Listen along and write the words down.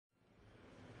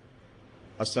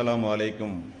अस्सलामु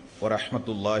अलैकुम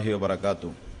वरहमतुल्लाहि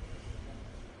वबरकातुहू।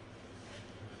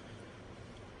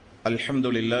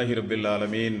 अल्हम्दुलिल्लाहि रब्बिल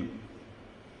आलमीन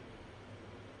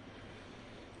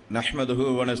नहमदुहु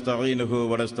व नस्तईनुहु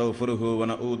व नस्तगफिरुहु व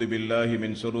नऊज़ु बिल्लाहि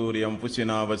मिन शुरूरि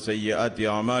अनफुसिना व सय्यिआति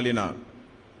अमालिना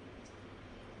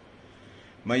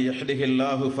मन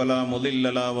यहदिहिल्लाहु फला मुदिल्ल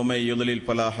लहु व मन युद्लिल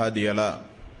फला हादिय लहु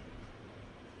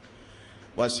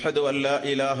वअशहदु अन ला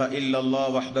इलाहा इल्लल्लाह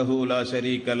वहदहु ला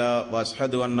शरीक लहु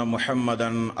वअशहदु अन्न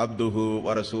मुहम्मदन अब्दुहु व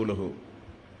रसूलुहु।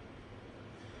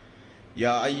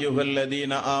 या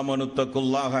अय्युहल्लज़ीना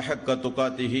आमनुत्तकुल्लाह हक्क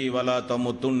तुकातिही वला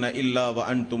तमुतुन्न इल्ला व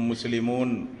अंतुम मुस्लिमून।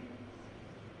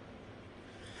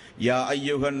 या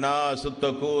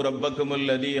अय्युहन्नासुत्तकू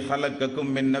रब्बकुमुल्लज़ी खलक़कुम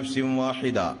मिन नफ्सिन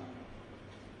वाहिदा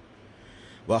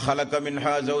व खलक़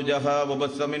मिन्हा ज़ौजहा व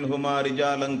बस्स मिन्हुमा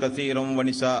रिजालन कसीरन व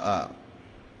निसाअ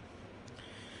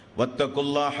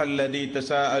वत्तकुल्लाहल्लज़ी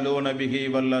तसाअलून बिही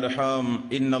वल अर्हाम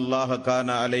इन्नल्लाह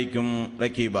काना अलैकुम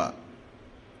रकीबा।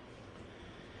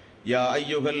 या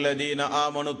अय्युहल्लज़ीना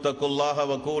आमनुत्तकुल्लाह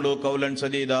वक़ूलू क़ौलन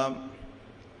सदीदा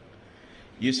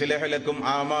युस्लिह लकुम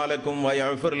आमालकुम व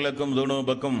यग़फिर लकुम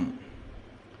ज़ुनूबकुम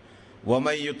व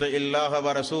मन युतिइल्लाह व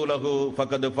रसूलहु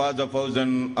फ़क़द फ़ाज़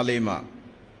फ़ौज़न अज़ीमा।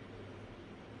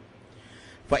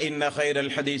 फ़इन्न ख़ैरल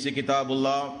हदीस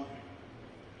किताबुल्लाह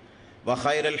व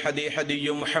ख़ैरल हदी हदी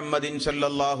मुहम्मदिन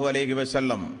सल्लल्लाहु अलैहि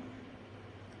वसल्लम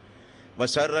व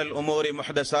शर्रल उमूरि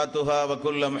मुहदसातुहा व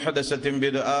कुल्ल मुहदसतिन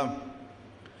बिदअ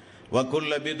व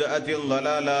कुल्ल बिदअतिन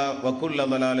ज़लाला व कुल्ल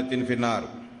ज़लालतिन फिन्नार।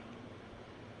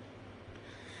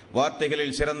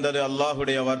 வார்த்தைகளில் சிறந்தது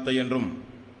அல்லாஹ்வுடைய வார்த்தை என்றும்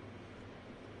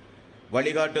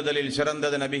வழிகாட்டுதலில்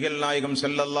சிறந்தது நபிகள் நாயகம்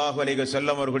ஸல்லல்லாஹு அலைஹி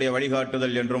வஸல்லம் அவர்களுடைய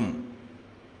வழிகாட்டுதல் என்றும்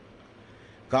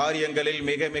காரியங்களில்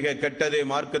மிக மிக கெட்டது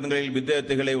மார்க்கங்களில்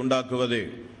பித்அத்துகளை உண்டாக்குவது,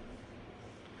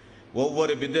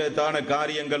 ஒவ்வொரு பித்அத்தான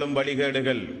காரியங்களும்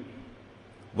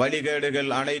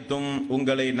வழிகேடுகள் அனைத்தும்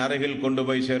உங்களை நரகில் கொண்டு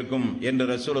போய் சேர்க்கும் என்று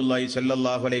ரசூலுல்லாஹி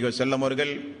ஸல்லல்லாஹு அலைஹி வஸல்லம்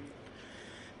அவர்கள்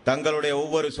தங்களுடைய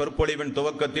ஒவ்வொரு சொற்பொழிவின்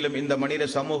துவக்கத்திலும் இந்த மனித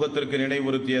சமூகத்திற்கு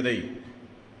நினைவுறுத்தியதை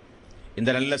இந்த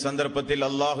நல்ல சந்தர்ப்பத்தில்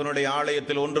அல்லாஹ்வினுடைய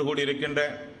ஆலயத்தில் ஒன்று கூடியிருக்கின்ற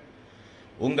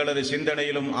உங்களது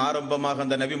சிந்தனையிலும் ஆரம்பமாக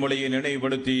அந்த நபிமொழியை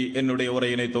நினைவுபடுத்தி என்னுடைய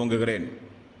உரையினை துவங்குகிறேன்.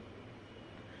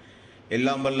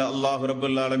 எல்லாம் வல்ல அல்லாஹ்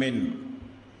ரப்புல் ஆலமீன்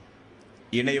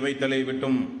இணை வைத்தலை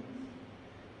விட்டும்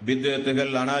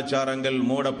பித்அத்துகள், அனாச்சாரங்கள்,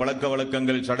 மூட பழக்க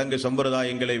வழக்கங்கள், சடங்கு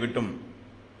சம்பிரதாயங்களை விட்டும்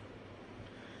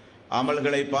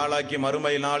அமல்களை பாழாக்கி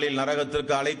மறுமை நாளில்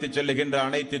நரகத்திற்கு அழைத்து செல்லுகின்ற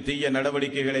அனைத்து தீய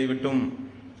நடவடிக்கைகளை விட்டும்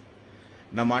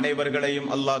நம் அனைவர்களையும்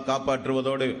அல்லாஹ்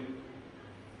காப்பாற்றுவதோடு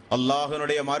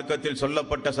அல்லாஹ்வினுடைய மார்க்கத்தில்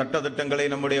சொல்லப்பட்ட சட்டதிட்டங்களை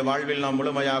நம்முடைய வாழ்வில் நாம்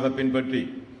முழுமையாக பின்பற்றி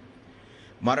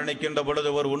மரணிக்கின்ற பொழுது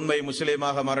ஒரு உண்மை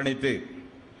முஸ்லீமாக மரணித்து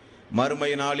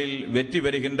மறுமை நாளில் வெற்றி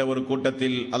பெறுகின்ற ஒரு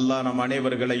கூட்டத்தில் அல்லாஹ் நம்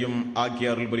அனைவர்களையும்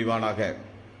ஆக்கி அருள் புரிவானாக.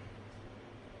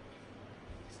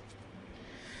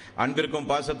 அன்பிற்கும்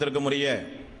பாசத்திற்கும் உரிய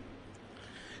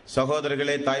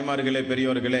சகோதரர்களே, தாய்மார்களே,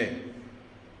 பெரியோர்களே,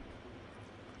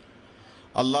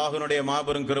 அல்லாஹ்வினுடைய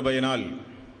மாபெரும் கிருபையினால்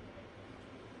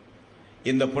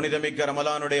இந்த புனிதமிக்க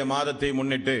ரமலானுடைய மாதத்தை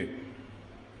முன்னிட்டு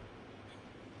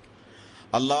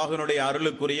அல்லாஹ்வினுடைய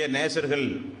அருளுக்குரிய நேசர்கள்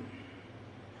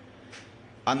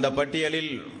அந்த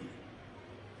பட்டியலில்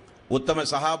உத்தம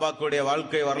சஹாபாக்களுடைய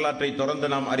வாழ்க்கை வரலாற்றை தொடர்ந்து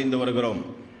நாம் அறிந்து வருகிறோம்.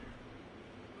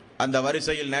 அந்த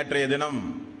வரிசையில் நேற்றைய தினம்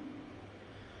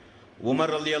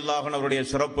உமர் ரலியல்லாஹு அன்ஹு அவருடைய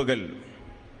சிறப்புகள்,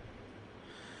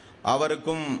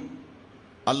 அவருக்கும்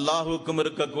அல்லாஹுக்கும்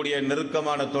இருக்கக்கூடிய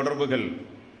நெருக்கமான தொடர்புகள்,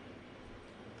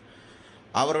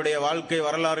 அவருடைய வாழ்க்கை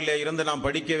வரலாறிலே இருந்து நாம்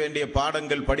படிக்க வேண்டிய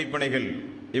பாடங்கள், படிப்பினைகள்,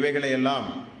 இவைகளையெல்லாம்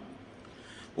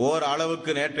ஓர்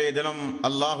அளவுக்கு நேற்றைய தினம்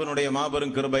அல்லாஹ்வினுடைய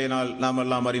மாபெரும் கிருபையினால் நாம்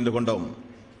எல்லாம் அறிந்து கொண்டோம்.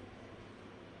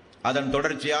 அதன்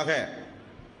தொடர்ச்சியாக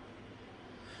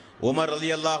உமர்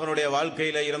ரலியல்லாஹு அன்ஹுடைய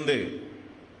வாழ்க்கையிலே இருந்து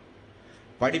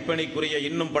படிப்பணிக்குரிய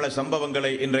இன்னும் பல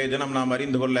சம்பவங்களை இன்றைய தினம் நாம்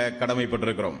அறிந்து கொள்ள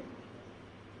கடமைப்பட்டிருக்கிறோம்.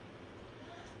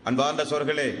 அன்பார்ந்த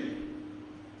சோர்களே,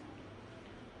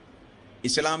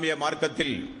 இஸ்லாமிய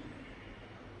மார்க்கத்தில்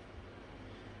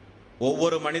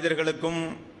ஒவ்வொரு மனிதர்களுக்கும்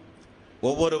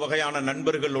ஒவ்வொரு வகையான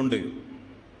நண்பர்கள் உண்டு.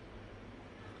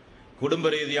 குடும்ப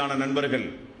ரீதியான நண்பர்கள்,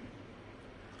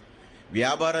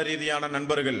 வியாபார ரீதியான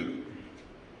நண்பர்கள்,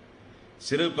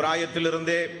 சிறு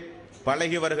பிராயத்திலிருந்தே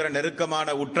பழகி வருகிற நெருக்கமான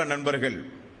உற்ற நண்பர்கள்,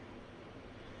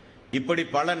 இப்படி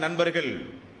பல நண்பர்கள்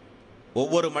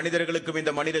ஒவ்வொரு மனிதர்களுக்கும்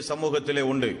இந்த மனித சமூகத்திலே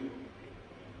உண்டு.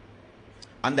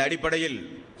 அந்த அடிப்படையில்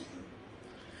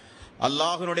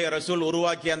அல்லாஹ்வினுடைய ரசூல்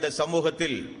உருவாக்கிய அந்த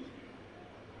சமூகத்தில்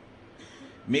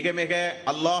மிக மிக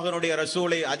அல்லாஹ்வினுடைய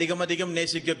ரசூலை அதிகம்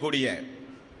நேசிக்கக்கூடிய,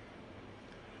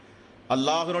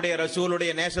 அல்லாஹ்வுடைய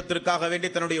ரசூலுடைய நேசத்திற்காக வேண்டி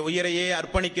தன்னுடைய உயிரையே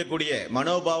அர்ப்பணிக்கக்கூடிய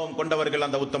மனோபாவம் கொண்டவர்கள்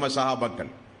அந்த உத்தம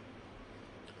சஹாபாக்கள்.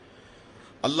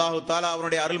 அல்லாஹு தாலா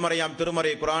அவனுடைய அருள்மறையாம்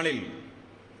திருமறை குர்ஆனில்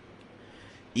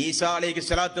ஈசா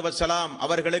அலைஹிஸ்ஸலாத்து வஸ்ஸலாம்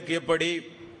அவர்களுக்கு எப்படி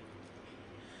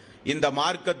இந்த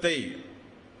மார்க்கத்தை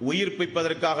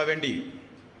உயிர்ப்பிப்பதற்காக வேண்டி,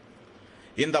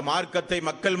 இந்த மார்க்கத்தை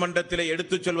மக்கள் மன்றத்திலே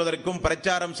எடுத்துச் சொல்வதற்கும்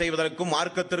பிரச்சாரம் செய்வதற்கும்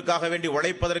மார்க்கத்திற்காக வேண்டி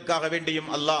உழைப்பதற்காக வேண்டியும்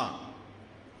அல்லாஹ்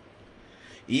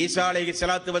ஈசா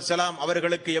அலைஹிஸ்ஸலாத்து வஸ்ஸலாம்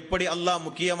அவர்களுக்கு எப்படி அல்லாஹ்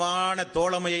முக்கியமான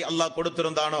தோழமையை அல்லாஹ்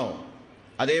கொடுத்திருந்தானோ,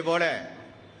 அதே போல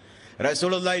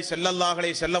ரசூலுல்லாஹி ஸல்லல்லாஹு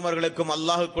அலைஹி வஸல்லம் அவர்களுக்கும்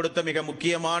அல்லாஹ் கொடுத்த மிக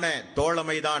முக்கியமான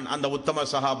தோழமை தான் அந்த உத்தம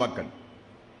சஹாபாக்கள்.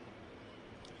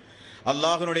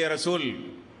 அல்லாஹ்வுடைய ரசூல்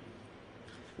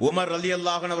உமர்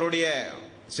ரலியல்லாஹு அன்ஹு அவருடைய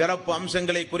சிறப்பு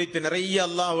அம்சங்களை குறித்து நிறைய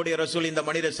அல்லாஹ்வுடைய ரசூல் இந்த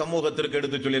மனித சமூகத்திற்கு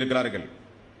எடுத்துச் சொல்லியிருக்கிறார்கள்.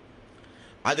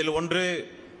 அதில் ஒன்று,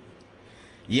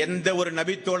 எந்த ஒரு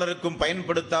நபித்தோழருக்கும்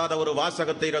பயன்படுத்தாத ஒரு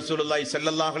வாசகத்தை ரசூலுல்லாஹி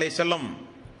ஸல்லல்லாஹு அலைஹி வஸல்லம்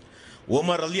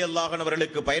உமர் ரலியல்லாஹு அன்ஹு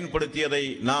அவர்களுக்கு பயன்படுத்தியதை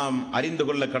நாம் அறிந்து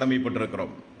கொள்ள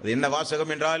கடமைப்பட்டிருக்கிறோம். அது என்ன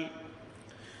வாசகம் என்றால்,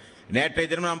 நேற்றைய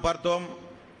தினம் நாம் பார்த்தோம்,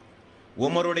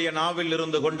 உமருடைய நாவில்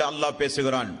இருந்து கொண்டு அல்லாஹ்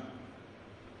பேசுகிறான்.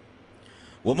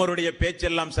 உமருடைய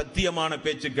பேச்செல்லாம் சத்தியமான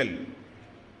பேச்சுக்கள்.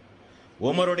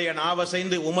 உமருடைய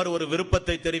நாவசைந்து உமர் ஒரு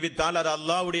விருப்பத்தை தெரிவித்தால் அது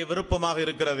அல்லாஹ்வுடைய விருப்பமாக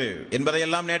இருக்கிறது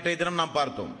என்பதையெல்லாம் நேற்றைய தினம் நாம்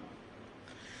பார்த்தோம்.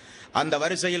 அந்த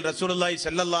வரிசையில் ரசூலுல்லாஹி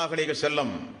ஸல்லல்லாஹு அலைஹி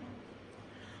வஸல்லம்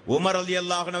உமர்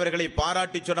ரலியல்லாஹு அன்ஹு அவர்களை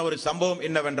பாராட்டி சொன்ன ஒரு சம்பவம்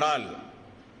என்னவென்றால்,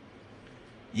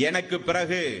 எனக்கு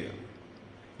பிறகு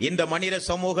இந்த மனித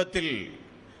சமூகத்தில்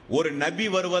ஒரு நபி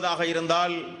வருவதாக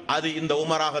இருந்தால் அது இந்த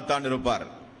உமராகத்தான் இருப்பார்.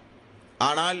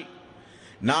 ஆனால்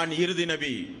நான் இறுதி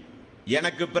நபி,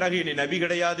 எனக்கு பிறகு இனி நபி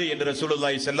கிடையாது என்று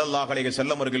ரசூலுல்லாஹி ஸல்லல்லாஹு அலைஹி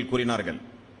வஸல்லம் அவர்கள் கூறினார்கள்.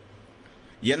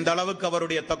 எந்த அளவுக்கு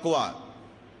அவருடைய தக்வா,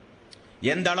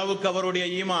 எந்த அளவுக்கு அவருடைய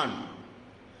ஈமான்,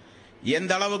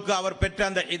 எந்த அளவுக்கு அவர் பெற்ற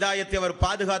அந்த ஹிதாயத்தை அவர்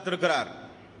பாதுகாத்திருக்கிறார்,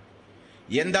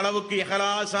 எந்த அளவுக்கு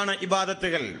இஹ்லாஸான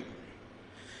இபாதத்துகள்,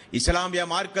 இஸ்லாமிய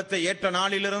மார்க்கத்தை ஏற்ற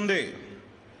நாளிலிருந்து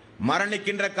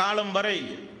மரணிக்கின்ற காலம் வரை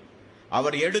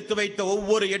அவர் எடுத்து வைத்த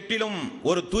ஒவ்வொரு எட்டிலும்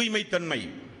ஒரு தூய்மை தன்மை,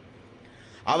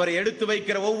 அவர் எடுத்து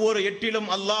வைக்கிற ஒவ்வொரு எட்டிலும்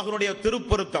அல்லாஹ்வுடைய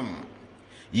திருப்பொருத்தம்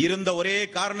இருந்த ஒரே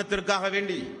காரணத்திற்காக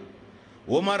வேண்டி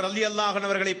உமர் ரலியல்லாஹு அன்ஹு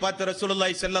அவர்களை பார்த்து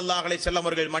ரசூலுல்லாஹி ஸல்லல்லாஹு அலைஹி வஸல்லம்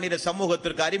அவர்கள் மனித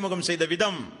சமூகத்திற்கு அறிமுகம் செய்த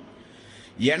விதம்,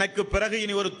 எனக்கு பிறகு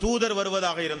இனி ஒரு தூதர்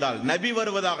வருவதாக இருந்தால், நபி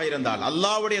வருவதாக இருந்தால்,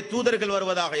 அல்லாஹ்வுடைய தூதர்கள்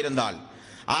வருவதாக இருந்தால்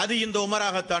அது இந்த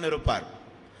உமராகத்தான் இருப்பார்.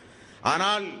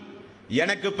 ஆனால்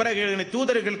எனக்கு பிறகு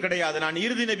தூதர்கள் கிடையாது, நான்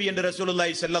இறுதி நபி என்று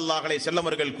ரசூலுல்லாஹி ஸல்லல்லாஹு அலைஹி வஸல்லம்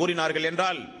அவர்கள் கூறினார்கள்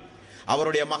என்றால்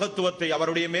அவருடைய மகத்துவத்தை,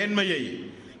 அவருடைய மேன்மையை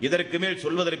இதற்கு மேல்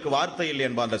சொல்வதற்கு வார்த்தை இல்லை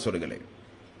என்பார்ந்த சொல்களே.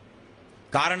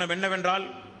 காரணம் என்னவென்றால்,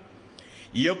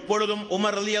 எப்பொழுதும்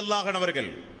உமர் ரலியல்லாஹு அன்ஹு அவர்கள்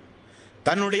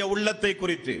தன்னுடைய உள்ளத்தை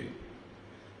குறித்து,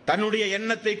 தன்னுடைய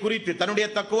எண்ணத்தை குறித்து, தன்னுடைய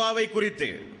தக்வாவை குறித்து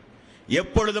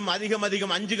எப்பொழுதும்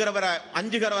அதிகம்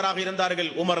அஞ்சுகிறவராக இருந்தார்கள்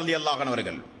உமர் ரலியல்லாஹு அன்ஹு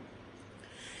அவர்கள்.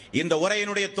 இந்த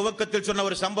உரையினுடைய துவக்கத்தில் சொன்ன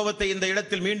ஒரு சம்பவத்தை இந்த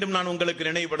இடத்தில் மீண்டும் நான் உங்களுக்கு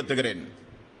நினைவுபடுத்துகிறேன்.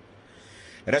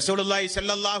 ரசூலுல்லாஹி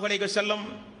ஸல்லல்லாஹு அலைஹி வஸல்லம்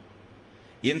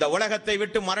இந்த உலகத்தை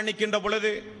விட்டு மரணிக்கின்ற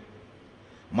பொழுது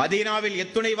மதீனாவில்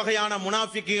எத்துணை வகையான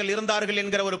முனாஃபிக்குகள் இருந்தார்கள்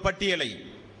என்கிற ஒரு பட்டியலை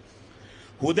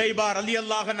ஹுதைபா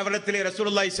ரலியல்லாஹு அன்ஹு அவர்களிடத்திலே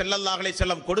ரசூலுல்லாஹி ஸல்லல்லாஹு அலைஹி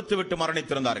வஸல்லம் கொடுத்து விட்டு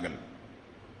மரணித்திருந்தார்கள்.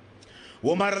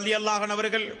 உமர் ரலியல்லாஹு அன்ஹு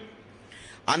அவர்கள்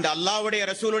அந்த அல்லாஹ்வுடைய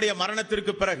ரசூலுடைய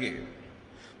மரணத்திற்கு பிறகு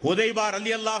ஹுதைபா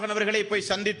ரலியல்லாஹு அன்ஹு அவர்களை போய்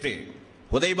சந்தித்து,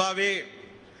 ஹுதைபாவே,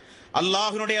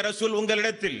 அல்லாஹ்வுடைய ரசூல்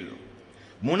உங்களிடத்தில்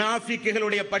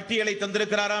முனாஃபிக்குகளுடைய பட்டியலை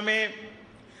தந்திருக்கிறாராமே,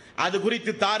 அது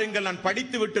குறித்து தாருங்கள், நான்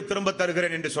படித்து விட்டு திரும்ப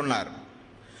தருகிறேன் என்று சொன்னார்.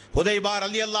 ஹுதைபா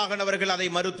ரலியல்லாஹு அன்ஹு அவர்கள் அதை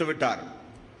மறுத்து விட்டார்.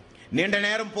 நீண்ட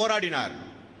நேரம் போராடினார்.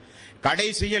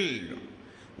 கடைசியில்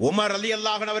உமர்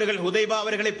ரலியல்லாஹு அன்ஹு அவர்கள் ஹுதைபா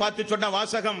அவர்களை பார்த்து சொன்ன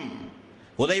வாசகம்,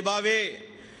 ஹுதைபாவே,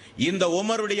 இந்த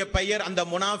உமருடைய பெயர் அந்த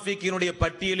முனாஃபிக்கினுடைய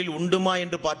பட்டியலில் உண்டுமா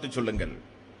என்று பார்த்து சொல்லுங்கள்.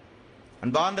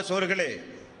 அன்பார்ந்த சோர்களே,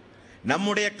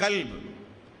 நம்முடைய கல்ப்,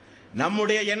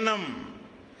 நம்முடைய எண்ணம்,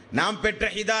 நாம் பெற்ற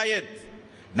ஹிதாயத்,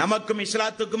 நமக்கும்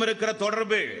இஸ்லாத்துக்கும் இருக்கிற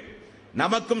தொடர்பு,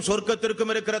 நமக்கும்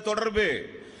சொர்க்கத்திற்கும் இருக்கிற தொடர்பு,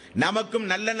 நமக்கும்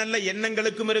நல்ல நல்ல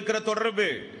எண்ணங்களுக்கும் இருக்கிற தொடர்பு,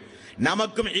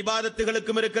 நமக்கும்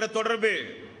இபாதத்துகளுக்கும் இருக்கிற தொடர்பு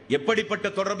எப்படிப்பட்ட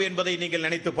தொடர்பு என்பதை நீங்கள்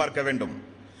நினைத்து பார்க்க வேண்டும்.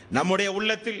 நம்முடைய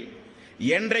உள்ளத்தில்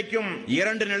என்றைக்கும்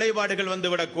இரண்டு நிலைப்பாடுகள்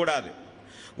வந்துவிடக் கூடாது.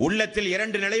 உள்ளத்தில்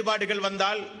இரண்டு நிலைப்பாடுகள்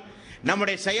வந்தால்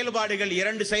நம்முடைய செயல்பாடுகள்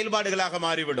இரண்டு செயல்பாடுகளாக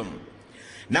மாறிவிடும்.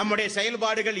 நம்முடைய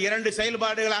செயல்பாடுகள் இரண்டு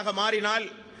செயல்பாடுகளாக மாறினால்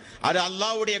அது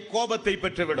அல்லாஹ்வுடைய கோபத்தை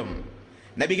பெற்றுவிடும்.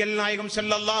 நபிகள் நாயகம்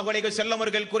ஸல்லல்லாஹு அலைஹி வஸல்லம்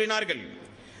அவர்கள் கூறினார்கள்,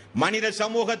 மனித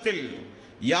சமூகத்தில்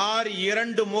யார்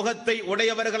இரண்டு முகத்தை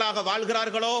உடையவர்களாக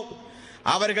வாழ்கிறார்களோ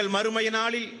அவர்கள் மறுமை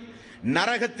நாளில்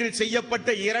நரகத்தில் செய்யப்பட்ட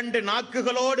 2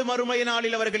 நாக்குகளோடு மறுமை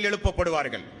நாளில் அவர்கள்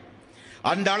எழுப்பப்படுவார்கள்.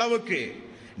 அந்த அளவுக்கு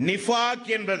நிஃபாக்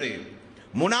என்பது,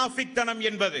 முனாஃபிக்தனம்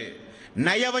என்பது,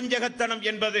 நயவஞ்சகத்தனம்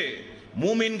என்பது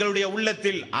மூமின்களுடைய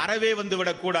உள்ளத்தில் அறவே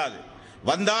வந்துவிடக் கூடாது.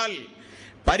 வந்தால்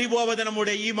பறிபோவது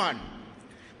நம்முடைய ஈமான்.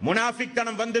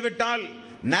 முனாஃபிக்தனம் வந்துவிட்டால்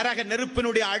நரக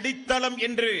நெருப்பினுடைய அடித்தளம்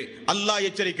என்று அல்லாஹ்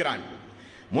எச்சரிக்கிறான்.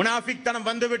 முனாஃபிக்தனம்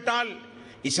வந்துவிட்டால்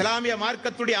இஸ்லாமிய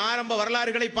மார்க்கத்துடைய ஆரம்ப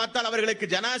வரலாறுகளை பார்த்தால் அவர்களுக்கு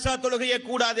ஜனாசா தொழுகையே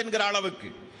கூடாது என்கிற அளவுக்கு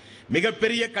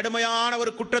மிகப்பெரிய கடுமையான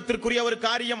ஒரு குற்றத்திற்குரிய ஒரு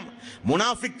காரியம்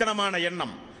முனாஃபிக்தனமான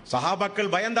எண்ணம்.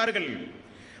 சஹாபாக்கள் பயந்தார்கள்,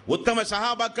 உத்தம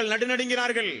சஹாபாக்கள்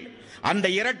நடுநடுங்கினார்கள். அந்த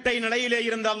இரட்டை நிலையிலே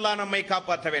இருந்து அல்லாஹ் நம்மை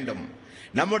காப்பாற்ற வேண்டும்.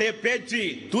 நம்முடைய பேச்சு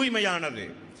தூய்மையானது,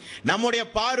 நம்முடைய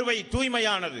பார்வை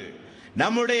தூய்மையானது,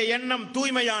 நம்முடைய எண்ணம்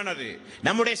தூய்மையானது,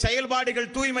 நம்முடைய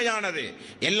செயல்பாடுகள் தூய்மையானது,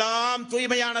 எல்லாம்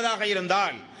தூய்மையானதாக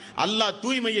இருந்தால் அல்லாஹ்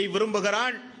தூய்மையை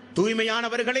விரும்புகிறான்.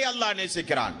 தூய்மையானவர்களை அல்லாஹ்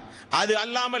நேசிக்கிறான். அது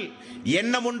அல்லாமல்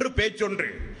எண்ணம் ஒன்று பேச்சொன்று,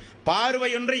 பார்வை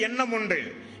ஒன்று எண்ணம் ஒன்று,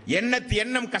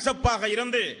 எண்ணம் கசப்பாக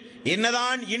இருந்து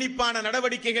என்னதான் இனிப்பான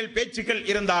நடவடிக்கைகள் பேச்சுக்கள்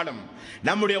இருந்தாலும்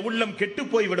நம்முடைய உள்ளம் கெட்டு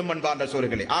போய்விடும் அன்பார்ந்த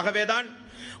சோர்களே. ஆகவேதான்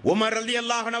உமர்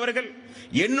ரலியல்லாஹு அன்ஹு அவர்கள்,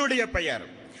 என்னுடைய பெயர்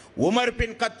உமர்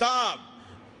பின் கத்தாப்,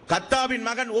 கத்தாபின்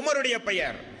மகன் உமருடைய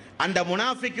பெயர் அந்த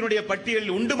முனாஃபிக்கினுடைய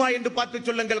பட்டியலில் உண்டுமா என்று பார்த்து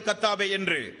சொல்லுங்கள் கத்தாபே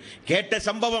என்று கேட்ட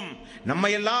சம்பவம்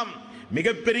நம்மையெல்லாம்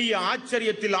மிகப்பெரிய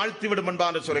ஆச்சரியத்தில் ஆழ்த்திவிடும்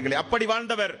அன்பார்ந்த சோர்களே. அப்படி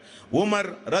வாழ்ந்தவர் உமர்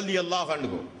ரலியல்லாஹு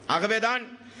அன்ஹு. ஆகவேதான்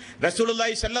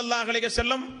ரசூலுல்லாஹி ஸல்லல்லாஹு அலைஹி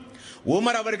வஸல்லம்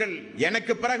உமர் அவர்கள்,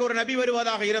 எனக்கு பிறகு ஒரு நபி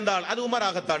வருவதாக இருந்தால் அது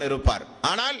உமராகத்தான் இருப்பார்,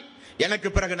 ஆனால் எனக்கு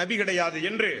பிறகு நபி கிடையாது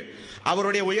என்று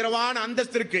அவருடைய உயர்வான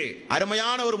அந்தஸ்திற்கு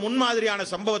அருமையான ஒரு முன்மாதிரியான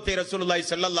சம்பவத்தை ரசூலுல்லாஹி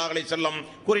ஸல்லல்லாஹு அலைஹி வஸல்லம்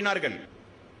கூறினார்கள்.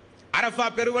 அரஃபா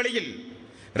பெருவழியில்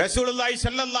ரசூலுல்லாஹி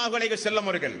ஸல்லல்லாஹு அலைஹி வஸல்லம்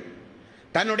அவர்கள்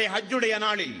தன்னுடைய ஹஜ்ஜுடைய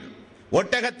நாளில்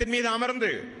ஒட்டகத்தின் மீது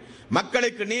அமர்ந்து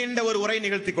மக்களுக்கு நீண்ட ஒரு உரை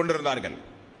நிகழ்த்தி கொண்டிருந்தார்கள்.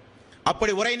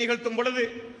 அப்படி உரை நிகழ்த்தும் பொழுது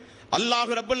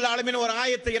அல்லாஹ் ரப்பல் ஆலமீன் ஒரு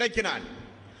ஆயத்தை இறக்கினான்.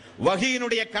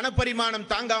 வஹீயினுடைய கனப்பரிமாணம்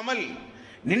தாங்காமல்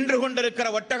நின்று கொண்டிருக்கிற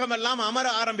ஒட்டகம் எல்லாம் அமர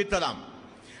ஆரம்பித்ததாம்.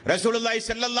 ரசூலுல்லாஹி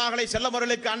ஸல்லல்லாஹு அலைஹி வஸல்லம்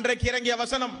அவர்களுக்கு அன்றைக்கு இறங்கிய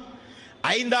வசனம்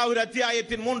 5வது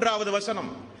அத்தியாயத்தின் 3வது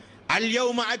வசனம், அல்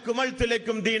யௌம அக்மல்து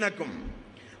லக்கும் தீனக்கும்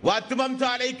வ அத்மம்து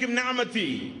அலைக்கும் நிஅமதி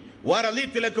வ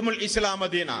ரலீது லக்குமுல் இஸ்லாம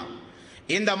தீனா.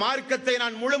 இந்த மார்க்கத்தை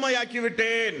நான் முழுமையாக்கி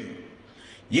விட்டேன்,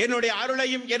 என்னுடைய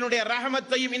அருளையும் என்னுடைய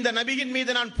ரஹமத்தையும் இந்த நபியின்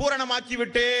மீது நான் பூரணமாக்கி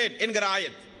விட்டேன் என்கிற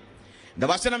ஆயத். இந்த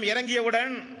வசனம்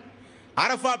இறங்கியவுடன்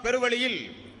அரஃபா பெருவழியில்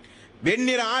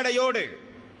வெண்ணிற ஆடையோடு,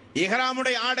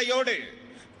 இஹ்ராமுடைய ஆடையோடு,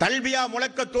 தல்பியா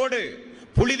முழக்கத்தோடு,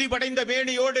 புழுதி படைந்த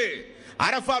மேனியோடு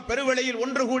அரஃபா பெருவழியில்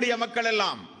ஒன்று கூடிய மக்கள்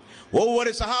எல்லாம்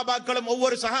ஒவ்வொரு சஹாபாக்களும்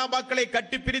ஒவ்வொரு சஹாபாக்களை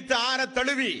கட்டி பிரித்து ஆற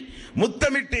தழுவி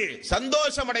முத்தமிட்டு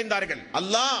சந்தோஷம் அடைந்தார்கள்.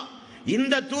 அல்லாஹ்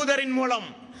இந்த தூதரின் மூலம்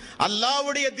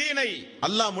அல்லாஹ்வுடைய தீனை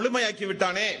அல்லாஹ் முழுமையாக்கி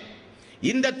விட்டானே,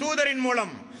 இந்த தூதரின்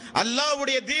மூலம்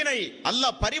அல்லாஹ்வுடைய தீனை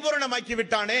அல்லாஹ் பரிபூரணமாக்கி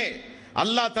விட்டானே,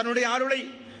 அல்லாஹ் தன்னுடைய அருளை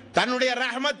தன்னுடைய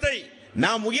ரஹமத்தை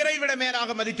நாம் உயிரை விட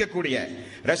மேலாக மதிக்கக்கூடிய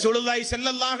ரசூலுல்லாஹி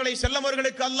ஸல்லல்லாஹு அலைஹி வஸல்லம்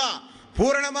அவர்களுக்கு அல்லாஹ்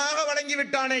பூரணமாக வழங்கி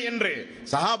விட்டானே என்று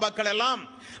சஹாபாக்கள் எல்லாம்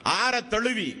ஆற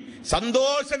தழுவி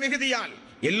சந்தோஷ மிகுதியால்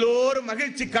எல்லோரும்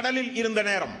மகிழ்ச்சி கடலில் இருந்த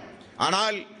நேரம்.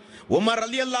 ஆனால் உமர்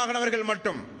ரலியல்லாஹு அன்ஹு அவர்கள்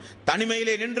மட்டும்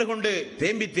தனிமையிலே நின்று கொண்டு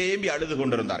தேம்பி தேம்பி அழுது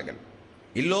கொண்டிருந்தார்கள்.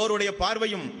 எல்லோருடைய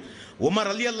பார்வையும் உமர்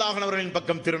ரலியல்லாஹு அன்ஹு அவர்களின்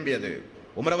பக்கம் திரும்பியது.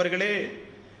 உமர் அவர்களே,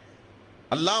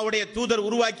 அல்லாஹ்வுடைய தூதர்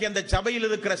உருவாக்கி அந்த சபையில்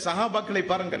இருக்கிற சஹாபாக்களை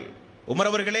பாருங்கள். உமர்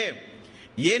அவர்களே,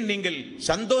 ஏன் நீங்கள்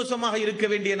சந்தோஷமாக இருக்க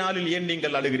வேண்டிய நாளில் ஏன்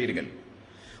நீங்கள் அழுகிறீர்கள்?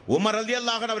 உமர்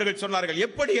ரலியல்லாஹு அன்ஹு அவர்கள் சொன்னார்கள்,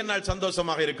 எப்படி என்னால்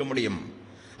சந்தோஷமாக இருக்க முடியும்?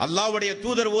 அல்லாஹ்வுடைய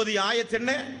தூதர் ஓதிய ஆயத்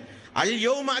என்ன? அல்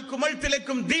யௌம அக்மல்து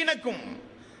லக்கும் தீனக்கும்.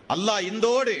 அல்லாஹ்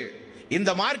இந்தோடு இந்த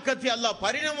மார்க்கத்தை அல்லாஹ்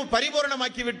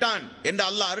பரிபூரணமாக்கி விட்டான் என்று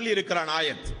அல்லாஹ் அருளி இருக்கிறான்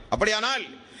ஆயத். அப்படியானால்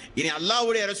இனி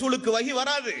அல்லாஹ்வுடைய ரசூலுக்கு வஹி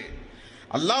வராது,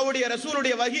 அல்லாஹ்வுடைய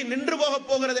ரசூலுடைய வஹி நின்று போக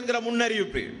போகிறது என்கிற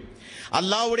முன்னறிவிப்பு.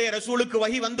 அல்லாஹ்வுடைய ரசூலுக்கு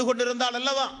வஹி வந்து கொண்டிருந்தால்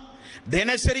அல்லவா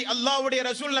தினசரி அல்லாஹ்வுடைய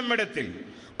ரசூல் நம்மிடத்தில்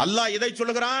அல்லாஹ் இதை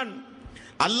சொல்கிறான்,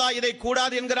 அல்லாஹ் இதை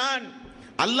கூடாது என்கிறான்,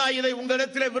 அல்லாஹ் இதை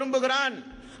உங்களிடத்திலே விரும்புகிறான்,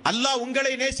 அல்லாஹ்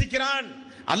உங்களை நேசிக்கிறான்,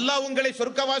 அல்லாஹ் உங்களை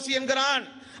சொர்க்கவாசி என்கிறான்,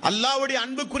 அல்லாஹ்வுடைய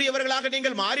அன்புக்குரியவர்களாக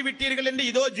நீங்கள் மாறிவிட்டீர்கள் என்று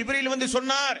இதோ ஜிப்ரீல் வந்து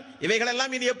சொன்னார்.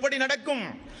 இவைகளெல்லாம் இது எப்படி நடக்கும்?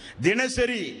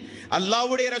 தினசரி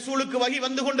அல்லாஹ்வுடைய ரசூலுக்கு வஹி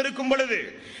வந்து கொண்டிருக்கும் பொழுது,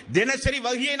 தினசரி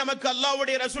வஹியை நமக்கு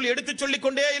அல்லாஹ்வுடைய ரசூல் எடுத்துச் சொல்லிக்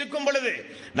கொண்டே இருக்கும் பொழுது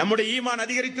நம்முடைய ஈமான்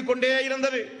அதிகரித்துக் கொண்டே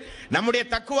இருந்தது, நம்முடைய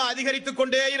தக்வா அதிகரித்துக்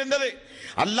கொண்டே இருந்தது.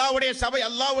 அல்லாஹ்வுடைய சபை,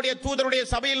 அல்லாஹ்வுடைய தூதருடைய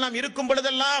சபையில் நாம் இருக்கும்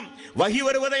பொழுதெல்லாம் வஹி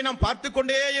வருவதை நாம் பார்த்து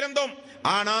கொண்டே இருந்தோம்.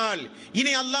 ஆனால்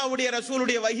இனி அல்லாஹ்வுடைய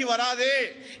ரசூலுடைய வஹி வராதே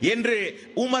என்று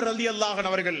உமர் ரலியல்லாஹு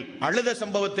அன்ஹு அவர்கள் அழுத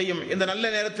சம்பவத்தையும் இந்த நல்ல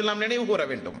நேரத்தில் நாம் நினைவு கூற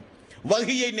வேண்டும்.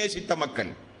 வஹியை நேசித்த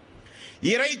மக்கள்,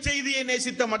 இறை செய்தியை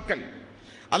நேசித்த மக்கள்,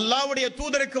 அல்லாஹ்வுடைய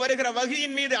தூதருக்கு வருகிற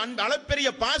வஹியின் மீது அளப்பெரிய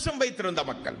பாசம் வைத்திருந்த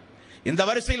மக்கள். இந்த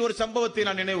வரிசையில் ஒரு சம்பவத்தை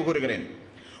நான் நினைவு கூறுகிறேன்.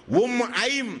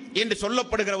 ஐம் என்று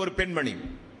சொல்லப்படுகிற ஒரு பெண்மணி.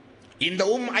 இந்த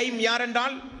ஐம் யார்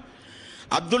என்றால்,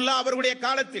 அப்துல்லா அவர்களுடைய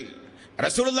காலத்தில்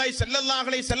ரசூலுல்லாஹி ஸல்லல்லாஹு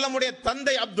அலைஹி வஸல்லமுடைய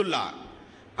தந்தை அப்துல்லா,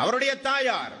 அவருடைய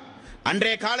தாயார்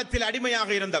அன்றைய காலத்தில் அடிமையாக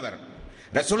இருந்தவர்.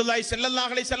 ரசூலுல்லாஹி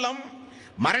ஸல்லல்லாஹு அலைஹி வஸல்லம்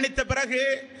மரணித்த பிறகு,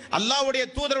 அல்லாஹ்வுடைய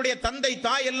தூதருடைய தந்தை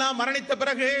தாய் எல்லாம் மரணித்த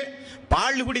பிறகு,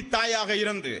 பால்குடி தாயாக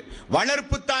இருந்து,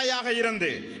 வளர்ப்பு தாயாக இருந்து,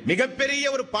 மிகப்பெரிய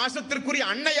ஒரு பாசத்திற்குரிய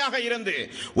அன்னையாக இருந்து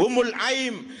உம்முல்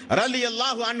ஐம்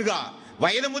ரலியல்லாஹு அன்ஹா,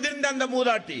 வயது முதிர்ந்த அந்த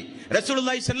மூதாட்டி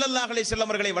ரசூலுல்லாஹி ஸல்லல்லாஹு அலைஹி வஸல்லம்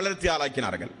அவர்களை வளர்த்தி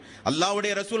ஆளாக்கினார்கள்.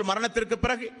 அல்லாஹ்வுடைய ரசூல் மரணத்திற்கு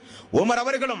பிறகு உமர்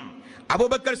அவர்களும்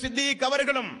அபூபக்கர் சித்திக்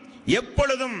அவர்களும்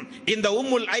எப்பொழுதும் இந்த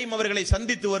உம்முல் ஐம் அவர்களை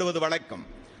சந்தித்து வருவது வழக்கம்.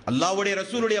 அல்லாஹ்வுடைய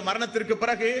ரசூலுடைய மரணத்திற்கு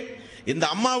பிறகு இந்த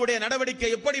அம்மாவுடைய நடவடிக்கை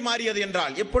எப்படி மாறியது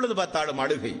என்றால், எப்பொழுது பார்த்தாலும்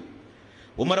அழுகை.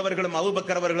 உமர் அவர்களும்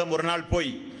அபூபக்கர் அவர்களும் ஒரு நாள்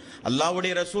போய்,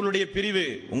 அல்லாஹ்வுடைய ரசூலுடைய பிரிவு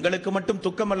உங்களுக்கு மட்டும்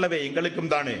துக்கம் அல்லவே,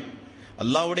 எங்களுக்கும் தானே.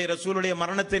 அல்லாஹ்வுடைய ரசூலுடைய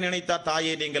மரணத்தை நினைத்தா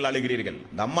தாயே நீங்கள் அழுகிறீர்கள்.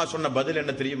 அந்த அம்மா சொன்ன பதில்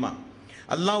என்ன தெரியுமா?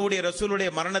 அல்லாஹ்வுடைய ரசூலுடைய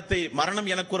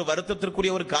மரணம் எனக்கு ஒரு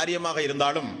வருத்தத்திற்குரிய ஒரு காரியமாக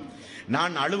இருந்தாலும்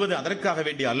நான் அழுவது அதற்காக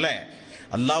வேண்டிய அல்ல.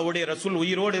 அல்லாஹ்வுடைய ரசூல்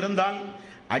உயிரோடு இருந்தால்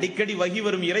அடிக்கடி வகி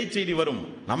வரும், இறை செய்தி வரும்,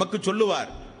 நமக்கு சொல்லுவார்.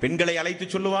 பெண்களை அழைத்து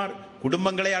சொல்லுவார்,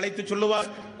 குடும்பங்களை அழைத்து சொல்லுவார்,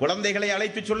 குழந்தைகளை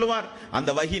அழைத்து சொல்லுவார். அந்த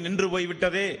வகி நின்று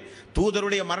போய்விட்டதே,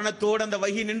 தூதருடைய மரணத்தோடு அந்த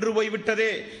வகி நின்று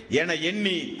போய்விட்டதே என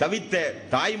எண்ணி தவித்த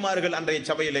தாய்மார்கள் அன்றைய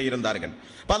சபையிலே இருந்தார்கள்.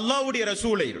 அல்லாஹ்வுடைய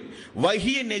ரசூலை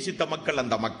வகியை நேசித்த மக்கள்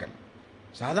அந்த மக்கள்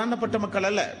சாதாரணப்பட்ட மக்கள்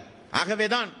அல்ல.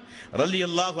 ஆகவேதான்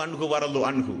ரலியல்லாஹு அன்ஹு வரது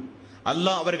அன்ஹு,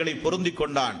 அல்லாஹ் அவர்களை பொருந்திக்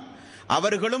கொண்டான்,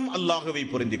 அவர்களும் அல்லாஹுவை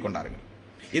பொருந்திக் கொண்டார்கள்.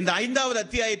 இந்த 5வது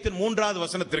அத்தியாயத்தின் 3வது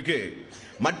வசனத்திற்கு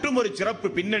மற்றும் ஒரு சிறப்பு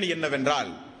பின்னணி என்னவென்றால்,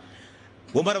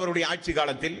 உமர் அவருடைய ஆட்சி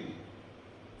காலத்தில்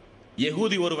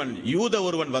யூத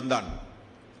ஒருவன் வந்தான்.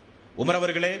 உமர்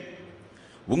அவர்களே,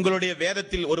 உங்களுடைய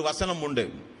வேதத்தில் ஒரு வசனம் உண்டு,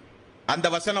 அந்த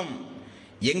வசனம்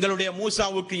எங்களுடைய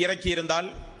மூசாவுக்கு இறக்கி இருந்தால்,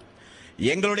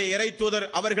 எங்களுடைய இறை தூதர்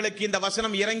அவர்களுக்கு இந்த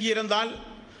வசனம் இறங்கி இருந்தால்,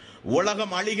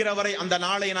 உலகம் அழிகிற வரை அந்த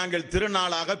நாளை நாங்கள்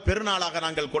திருநாளாக, பெருநாளாக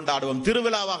நாங்கள் கொண்டாடுவோம்,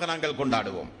 திருவிழாவாக நாங்கள்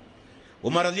கொண்டாடுவோம்.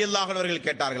 உமர் ரலியல்லாஹு அன்ஹு அவர்கள்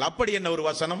கேட்டார்கள், அப்படி என்ன ஒரு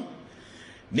வசனம்?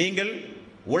 நீங்கள்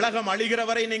உலகம் அழிகிற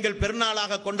வரை நீங்கள்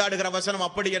பெருநாளாக கொண்டாடுகிற வசனம்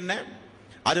அப்படி என்ன?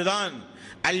 அதுதான்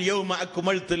அல் யௌம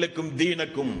அக்மல்து லக்கும்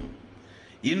தீனக்கும்,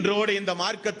 இன்றோடு இந்த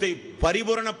மார்க்கத்தை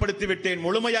பரிபூரணப்படுத்தி விட்டேன்,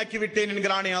 முழுமையாக்கி விட்டேன்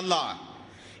என்கிறானே அல்லாஹ்.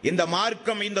 இந்த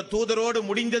மார்க்கம் இந்த தூதரோடு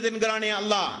முடிந்தது என்கிறானே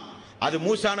அல்லாஹ். அது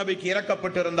மூசா நபிக்கு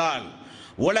இறக்கப்பட்டிருந்தால்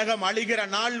உலகம் அழிகிற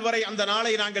நாள் வரை அந்த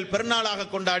நாளை நாங்கள் பெருநாளாக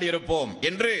கொண்டாடி இருப்போம்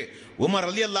என்று உமர்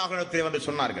ரலியல்லாஹு அன்ஹு வந்து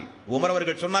சொன்னார்கள். உமர்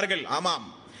அவர்கள் சொன்னார்கள், ஆமாம்,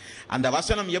 அந்த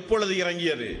வசனம் எப்பொழுது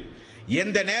இறங்கியது,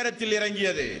 எந்த நேரத்தில்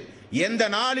இறங்கியது, எந்த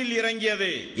நாளில் இறங்கியது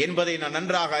என்பதை நான்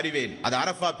நன்றாக அறிவேன். அது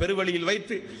அரஃபா பெருவழியில்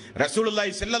வைத்து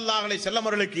ரசூலுல்லாஹி ஸல்லல்லாஹு அலைஹி வஸல்லம்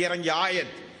அவர்களுக்கு இறங்கிய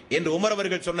ஆயத் என்று உமர்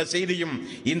அவர்கள் சொன்ன செய்தியும்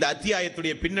இந்த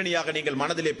அத்தியாயத்துடைய பின்னணியாக நீங்கள்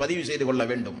மனதிலே பதிவு செய்து கொள்ள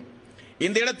வேண்டும்.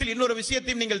 இந்த இடத்தில் இன்னொரு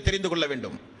விஷயத்தையும் நீங்கள் தெரிந்து கொள்ள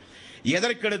வேண்டும்.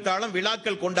 எதற்கெடுத்தாலும்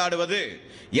விழாக்கள் கொண்டாடுவது,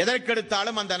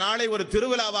 எதற்கெடுத்தாலும் அந்த நாளை ஒரு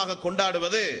திருவிழாவாக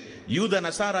கொண்டாடுவது யூத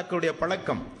நசாராக்களுடைய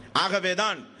பழக்கம்.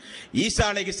 ஆகவேதான் ஈசா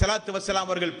அலைஹிஸ்ஸலாத்து வஸ்ஸலாம்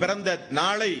அவர்கள் பிறந்த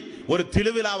நாளை ஒரு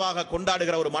திருவிழாவாக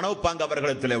கொண்டாடுகிற ஒரு மனோப்பாங்கு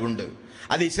அவர்களிடத்தில் உண்டு.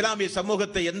 அது இஸ்லாமிய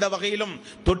சமூகத்தை எந்த வகையிலும்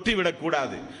தொற்றிவிடக்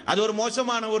கூடாது. அது ஒரு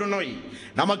மோசமான ஒரு நோய்.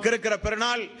 நமக்கு இருக்கிற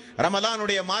பெருநாள்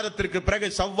ரமலானுடைய மாதத்திற்கு பிறகு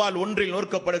ஷவ்வால் 1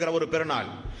 நோக்கப்படுகிற ஒரு பெருநாள்,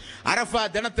 அரஃபா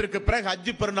தினத்திற்கு பிறகு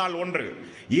ஹஜ் பெருநாள் 1,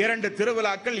 2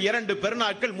 திருவிழாக்கள், 2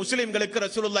 பெருநாட்கள் முஸ்லிம்களுக்கு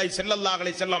ரசூலுல்லாஹி ஸல்லல்லாஹு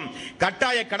அலைஹி வஸல்லம்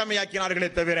கட்டாய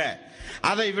கடமையாக்கினார்களே தவிர,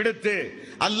 அதை விடுத்து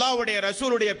அல்லாஹ்வுடைய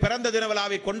ரசூலுடைய பிறந்த தின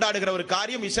விழாவை கொண்டாடுகிற ஒரு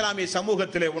காரியம் இஸ்லாமிய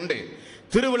சமூகத்திலே உண்டு.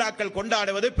 திருவிழாக்கள்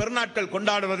கொண்டாடுவது, பெருநாட்கள்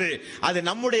கொண்டாடுவது அது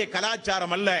நம்முடைய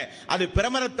கலாச்சாரம் அல்ல, அது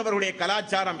பிரமணத்தவர்களுடைய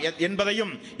கலாச்சாரம்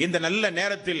என்பதையும் இந்த நல்ல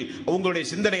நேரத்தில் உங்களுடைய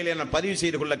சிந்தனையில் நான் பதிவு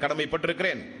செய்து கொள்ள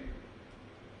கடமைப்பட்டிருக்கிறேன்.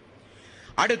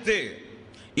 அடுத்து,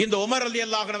 இந்த உமர்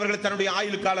ரலியல்லாஹு அன்ஹு அவர்கள் தன்னுடைய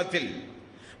ஆயுள் காலத்தில்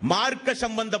மார்க்க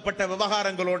சம்பந்தப்பட்ட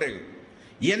விவகாரங்களோடு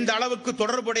எந்த அளவுக்கு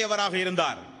தொடர்புடையவராக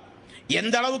இருந்தார்,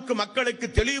 எந்த அளவுக்கு மக்களுக்கு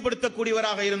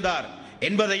தெளிவுபடுத்தக்கூடியவராக இருந்தார்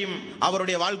என்பதையும்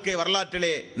அவருடைய வாழ்க்கை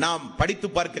வரலாற்றிலே நாம் படித்து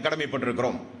பார்க்க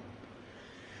கடமைப்பட்டிருக்கிறோம்.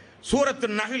 சூரத்து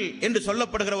நஹ்ல் என்று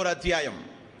சொல்லப்படுகிற ஒரு அத்தியாயம்.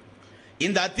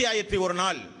 இந்த அத்தியாயத்தை ஒரு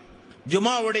நாள்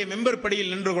ஜுமாவுடைய மெம்பர்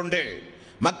படியில் நின்று கொண்டு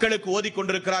மக்களுக்கு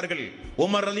ஓதிக்கொண்டிருக்கிறார்கள்.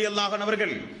 உமர் ரலியல்லாஹு அன்ஹு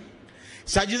அவர்கள்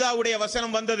சஜிதாவுடைய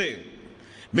வசனம் வந்தது.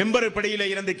 மெம்பர் படியிலே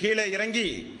இருந்து கீழே இறங்கி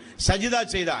சஜிதா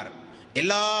செய்தார்.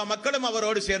 எல்லா மக்களும்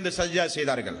அவரோடு சேர்ந்து சஜிதா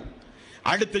செய்தார்கள்.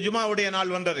 அடுத்த ஜுமாவுடைய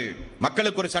நாள் வந்தது.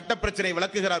 மக்களுக்கு ஒரு சட்ட பிரச்சனை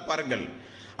விளக்குகிறார் பாருங்கள்.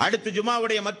 அடுத்த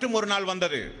ஜுமாவுடைய மற்றும் ஒரு நாள்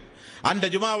வந்தது. அந்த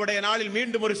ஜுமாவுடைய நாளில்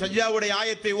மீண்டும் ஒரு சஜிதாவுடைய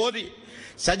ஆயத்தை ஓதி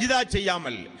சஜிதா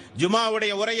செய்யாமல்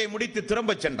ஜுமாவுடைய உரையை முடித்து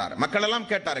திரும்ப சென்றார். மக்கள் எல்லாம்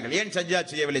கேட்டார்கள், ஏன் சஜிதா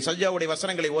செய்யவில்லை, சஜிதாவுடைய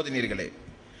வசனங்களை ஓதினீர்களே.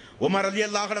 உமர்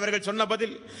ரலியல்லாஹு அன்ஹு அவர்கள் சொன்ன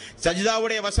பதில்,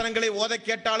 சஜ்தாவுடைய வசனங்களை ஓத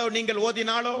கேட்டாலோ நீங்கள்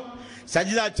ஓதினாலோ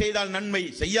சஜ்தா செய்தால் நன்மை,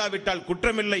 செய்யாவிட்டால்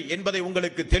குற்றமில்லை என்பதை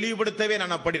உங்களுக்கு தெளிவுபடுத்தவே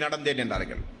நான் அப்படி நடந்தேன்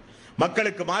என்றார்கள்.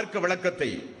 மக்களுக்கு மார்க்க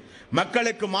விளக்கத்தை,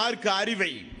 மக்களுக்கு மார்க்க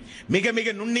அறிவை மிக மிக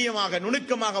நுண்ணியமாக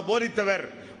நுணுக்கமாக போதித்தவர்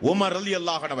உமர்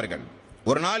ரலியல்லாஹு அன்ஹு அவர்கள்.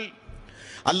 ஒரு நாள்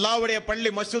அல்லாஹ்வுடைய பள்ளி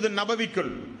மஸ்ஜிது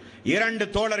நபவிக்குள் இரண்டு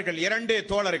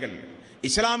தோழர்கள்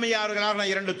இஸ்லாமியர்களான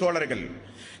இரண்டு தோழர்கள்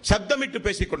சப்தமிட்டு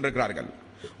பேசிக் கொண்டிருக்கிறார்கள்.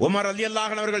 உமர்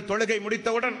ரலியல்லாஹு அன்ஹு அவர்கள் தொழுகை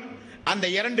முடித்தவுடன் அந்த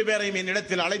இரண்டு பேரையும்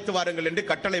என்னிடத்தில் அழைத்து வாருங்கள் என்று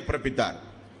கட்டளை பிறப்பித்தார்.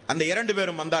 அந்த இரண்டு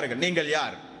பேரும் வந்தார்கள். நீங்கள்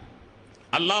யார்?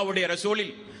 அல்லாஹ்வுடைய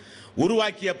ரசூலில்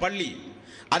உருவாக்கிய பள்ளி,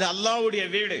 அது அல்லாஹ்வுடைய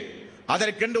வீடு,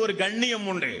 அதற்கென்று ஒரு கண்ணியம்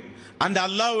உண்டு. அந்த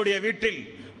அல்லாஹ்வுடைய வீட்டில்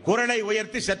குரலை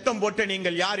உயர்த்தி சத்தம் போட்டு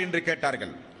நீங்கள் யார் என்று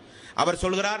கேட்டார்கள். அவர்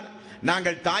சொல்கிறார்,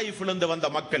 நாங்கள் தாயிஃபிலிருந்து வந்த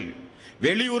மக்கள்,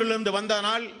 வெளியூரிலிருந்து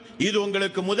வந்தனால் இது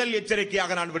உங்களுக்கு முதல்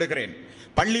எச்சரிக்கையாக நான் விடுகிறேன்.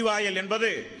 பள்ளிவாயல் என்பது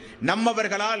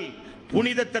நம்மவர்களால்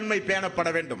புனிதத்தன்மை பேணப்பட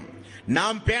வேண்டும்.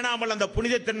 நாம் பேணாமல் அந்த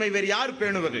புனிதத்தன்மை வேறு யார்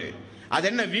பேணுவது? அது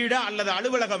என்ன வீடா அல்லது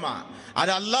அலுவலகமா?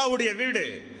 அது அல்லாஹ்வுடைய வீடு.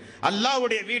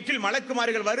 அல்லாஹ்வுடைய வீட்டில்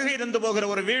மலக்குமார்கள் வருகை இருந்து போகிற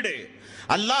ஒரு வீடு,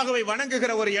 அல்லாஹ்வை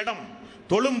வணங்குகிற ஒரு இடம்.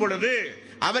 தொழும் பொழுது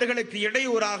அவர்களுக்கு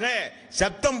இடையூறாக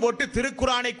சத்தம் போட்டு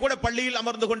திருக்குரானை கூட பள்ளியில்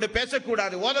அமர்ந்து கொண்டு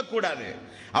பேசக்கூடாது, ஓதக்கூடாது.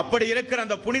 அப்படி இருக்கிற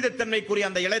அந்த புனிதத்தன்மைக்குரிய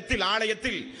அந்த இடத்தில்,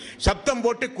 ஆலயத்தில் சப்தம்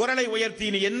போட்டு குரலை உயர்த்தி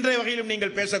இனி எந்த வகையிலும்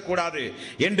நீங்கள் பேசக்கூடாது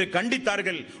என்று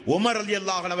கண்டித்தார்கள் உமர்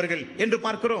ரலியல்லாஹு அன்ஹு அவர்கள் என்று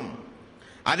பார்க்கிறோம்.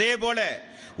 அதே போல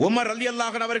உமர்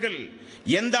ரலியல்லாஹு அன்ஹு அவர்கள்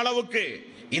எந்த அளவுக்கு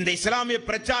இந்த இஸ்லாமிய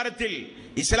பிரச்சாரத்தில்,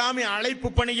 இஸ்லாமிய அழைப்பு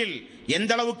பணியில்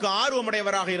எந்த அளவுக்கு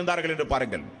ஆர்வமுடையவராக இருந்தார்கள் என்று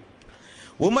பாருங்கள்.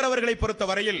 உமர் அவர்களை பொறுத்த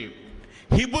வரையில்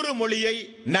ஹிப்ரு மொழியை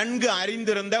நன்கு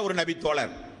அறிந்திருந்த ஒரு நபி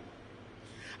தோழர்.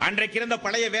 அன்றைக்கு இருந்த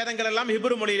பழைய வேதங்கள் எல்லாம்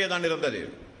ஹிப்ரு மொழியிலே தான் இருந்தது.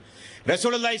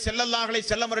 ரசூலுல்லாஹி ஸல்லல்லாஹு அலைஹி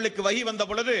வஸல்லம் அவர்களுக்கு வஹி வந்த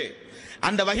பொழுது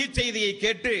அந்த வஹி செய்தியை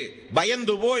கேட்டு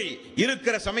பயந்து போய்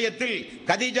இருக்கிற சமயத்தில்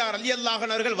கதீஜா ரலியல்லாஹு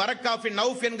அன்ஹா அவர்கள் வரக்கா பின்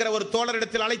நௌஃப் என்கிற ஒரு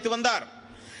தோழரிடத்தில் அழைத்து வந்தார்.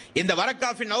 இந்த வரக்கா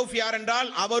பின் நௌஃப் யார்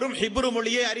என்றால் அவரும் ஹிப்ரு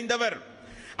மொழியை அறிந்தவர்.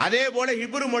 அதே போல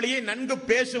ஹிப்ரு மொழியை நன்கு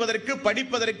பேசுவதற்கு,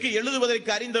 படிப்பதற்கு,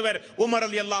 எழுதுவதற்கு அறிந்தவர் உமர்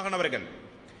ரலியல்லாஹு அன்ஹு அவர்கள்.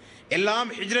 எல்லாம்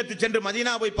ஹிஜ்ரத் சென்று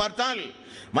மதீனா போய் பார்த்தால்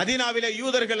மதீனாவிலே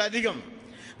யூதர்கள் அதிகம்,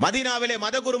 மதீனாவிலே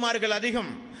மதகுருமார்கள் அதிகம்,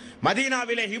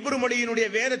 மதீனாவிலே ஹிப்ரு மொழியினுடைய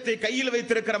வேதத்தை கையில்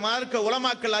வைத்திருக்கிற மார்க்க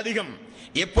உலமாக்கள் அதிகம்.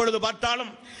 எப்பொழுது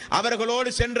பார்த்தாலும் அவர்களோடு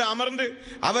சென்று அமர்ந்து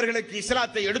அவர்களுக்கு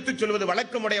இஸ்லாத்தை எடுத்துச் சொல்வது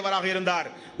வழக்கமுடையவராக இருந்தார்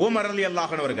உமர்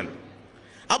ரலியல்லாஹு அன்ஹு அவர்கள்.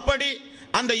 அப்படி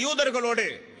அந்த யூதர்களோடு,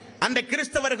 அந்த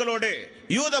கிறிஸ்தவர்களோடு,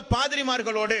 யூத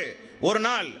பாதிரிமார்களோடு ஒரு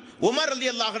நாள் உமர்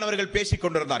ரலியல்லாஹு அன்ஹு அவர்கள் பேசிக்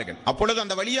கொண்டிருந்தார்கள். அப்பொழுது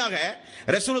அந்த வழியாக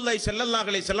ரசூலுல்லாஹி ஸல்லல்லாஹு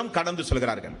அலைஹி வஸல்லம் கடந்து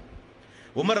செல்கிறார்கள்.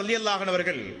 உமர் ரலியல்லாஹு அன்ஹு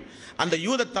அவர்கள் அந்த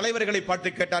யூத தலைவர்களை பார்த்து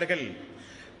கேட்டார்கள்,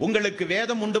 உங்களுக்கு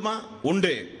வேதம் உண்டுமா?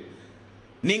 உண்டு.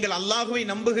 நீங்கள் அல்லாஹ்வை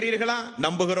நம்புகிறீர்களா?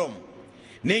 நம்புகிறோம்.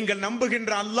 நீங்கள்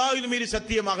நம்புகின்ற அல்லாஹ்வின் மீது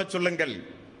சத்தியமாக சொல்லுங்கள்.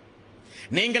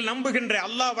 நீங்கள் நம்புகின்ற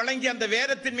அல்லாஹ் வழங்கிய அந்த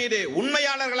வேதத்தின் மீது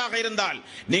உண்மையாளர்களாக இருந்தால்,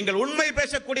 நீங்கள் உண்மை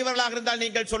பேசக்கூடியவர்களாக இருந்தால்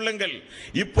நீங்கள் சொல்லுங்கள்.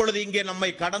 இப்பொழுது இங்கே நம்மை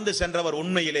கடந்து சென்றவர்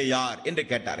உண்மையிலே யார் என்று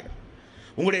கேட்டார்கள்.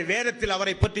 உங்களுடைய வேதத்தில்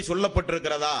அவரை பற்றி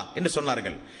சொல்லப்பட்டிருக்கிறதா என்று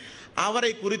சொன்னார்கள்.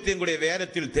 அவரை குறித்து எங்களுடைய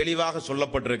வேதத்தில் தெளிவாக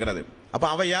சொல்லப்பட்டிருக்கிறது. அப்ப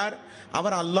அவர் யார்?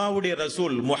 அவர் அல்லாஹ்வுடைய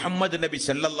ரசூல் முஹம்மது நபி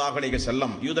ஸல்லல்லாஹு அலைஹி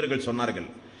வஸல்லம். யூதர்கள் சொன்னார்கள்,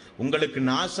 உங்களுக்கு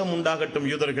நாசம் உண்டாகட்டும்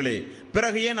யூதர்களே,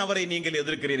 பிறகு ஏன் அவரை நீங்கள்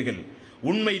எதிர்க்கிறீர்கள்?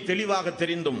 உண்மை தெளிவாக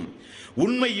தெரிந்தும்,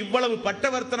 உண்மை இவ்வளவு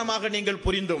பட்டவர்த்தனமாக நீங்கள்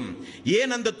புரிந்தும்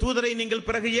ஏன் அந்த தூதரை நீங்கள்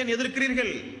பிறகு ஏன்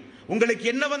எதிர்க்கிறீர்கள்? உங்களுக்கு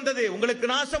என்ன வந்தது? உங்களுக்கு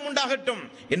நாசம் உண்டாகட்டும்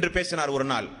என்று பேசினார் ஒரு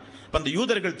நாள். அந்த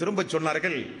யூதர்கள் திரும்ப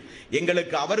சொன்னார்கள்,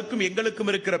 எங்களுக்கு அவருக்கும்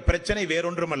எங்களுக்கும் இருக்கிற பிரச்சனை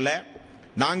வேறொன்றுமல்ல.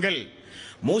 நாங்கள்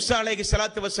மூசா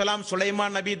அலைஹிஸ்ஸலாத்து வஸ்ஸலாம்,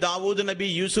 சுலைமான் நபி, தாவூது நபி,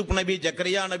 யூசுப் நபி,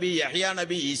 ஜக்கரியா நபி, யஹ்யா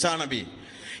நபி, ஈசா நபி,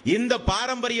 இந்த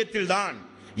பாரம்பரியத்தில் தான்,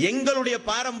 எங்களுடைய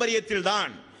பாரம்பரியத்தில்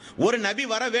தான் ஒரு நபி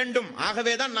வர வேண்டும்.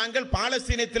 ஆகவேதான் நாங்கள்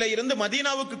பாலஸ்தீனத்திலே இருந்து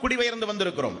மதீனாவுக்கு குடிபெயர்ந்து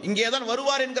வந்திருக்கிறோம். இங்கேதான்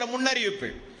வருவார் என்கிற முன்னறிவிப்பு.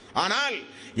 ஆனால்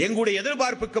எங்களுடைய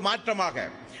எதிர்பார்ப்புக்கு மாற்றமாக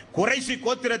குறைசி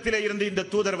கோத்திரத்திலே இருந்து இந்த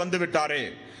தூதர் வந்து விட்டாரே,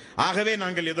 ஆகவே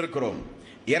நாங்கள் எதிர்க்கிறோம்.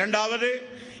 இரண்டாவது,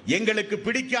 எங்களுக்கு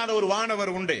பிடிக்காத ஒரு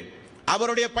வானவர் உண்டு,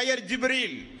 அவருடைய பெயர்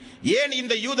ஜிப்ரீல். ஏன்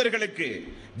இந்த யூதர்களுக்கு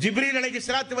ஜிப்ரீல்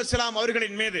அலைஹிஸ்ஸலாத்து வஸ்ஸலாம்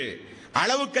அவர்களின் மீது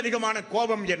அளவுக்கு அதிகமான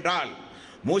கோபம் என்றால்,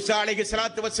 மூசா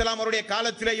அலைஹிஸ்ஸலாத்து வஸ்ஸலாம் அவருடைய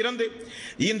காலத்திலே இருந்து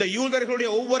இந்த யூதர்களுடைய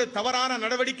ஒவ்வொரு தவறான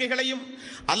நடவடிக்கைகளையும்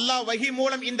அல்லாஹ் வஹி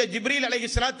மூலம் இந்த ஜிப்ரீல்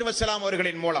அலைஹிஸ்ஸலாத்து வஸ்ஸலாம்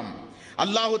அவர்களின் மூலம்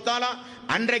அல்லாஹு தாலா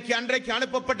அன்றைக்கு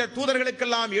அனுப்பப்பட்ட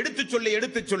தூதர்களுக்கெல்லாம் எடுத்துச்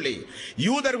சொல்லி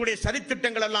யூதர்களுடைய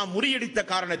சதித்திட்டங்கள் எல்லாம் முறியடித்த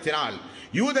காரணத்தினால்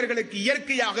யூதர்களுக்கு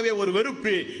இயற்கையாகவே ஒரு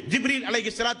வெறுப்பு ஜிப்ரீல்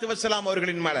அலைஹிஸ்ஸலாத்து வஸ்ஸலாம்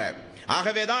அவர்களின் மேல.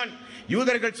 ஆகவேதான்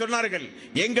யூதர்கள் சொன்னார்கள்,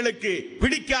 எங்களுக்கு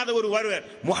பிடிக்காத ஒருவர்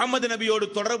முஹம்மது நபியோடு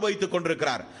தொடர்பு வைத்துக்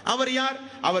கொண்டிருக்கிறார். அவர் யார்?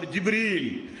 அவர் ஜிப்ரீல்,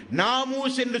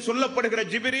 நாமூஸ் என்று சொல்லப்படுகிற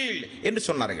ஜிப்ரீல் என்று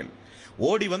சொன்னார்கள்.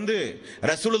 ஓடி வந்து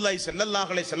ரசூலுல்லாஹி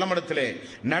ஸல்லல்லாஹு அலைஹி வஸல்லம் இடத்திலே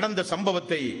நடந்த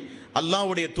சம்பவத்தை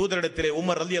அல்லாஹ்வுடைய தூதரிடத்திலே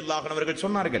உமர் ரலியல்லாஹு அன்ஹு அவர்கள்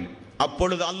சொன்னார்கள்.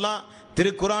 அப்பொழுது அல்லாஹ்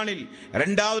திருக்குரானில்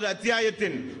 2வது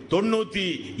அத்தியாயத்தின்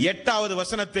 98வது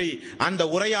வசனத்தை அந்த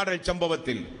உரையாடல்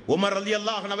சம்பவத்தில் உமர்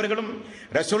ரலியல்லாஹு அன்ஹு அவர்களும்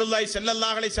ரசூலுல்லாஹி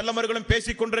ஸல்லல்லாஹு அலைஹி வஸல்லம் அவர்களும்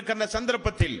பேசிக் கொண்டிருக்கிற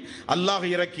சந்தர்ப்பத்தில் அல்லாஹ்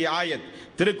இறக்கிய ஆயத்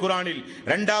திருக்குரானில்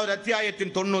 2வது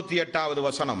அத்தியாயத்தின் 98வது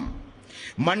வசனம்.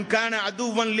 மன் கான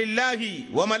அதுவன் லில்லாஹி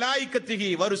வ மலாயிகத்திஹி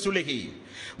வ ருசுலிஹி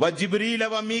வ ஜிப்ரீல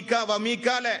வ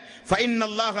மீகால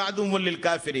ஃபஇன்னல்லாஹ அதுவன் லில்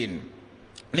காஃபிரின்.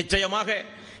 நிச்சயமாக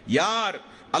யார்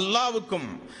அல்லாஹ்வுக்கும்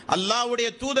அல்லாஹ்வுடைய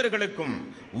தூதர்களுக்கும்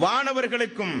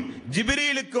வானவர்களுக்கும்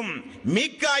ஜிப்ரீலுக்கும்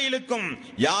மீகாயிலுக்கும்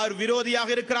யார் விரோதியாக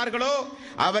இருக்கிறார்களோ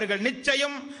அவர்கள்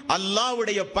நிச்சயம்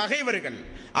அல்லாஹ்வுடைய பகைவர்கள்,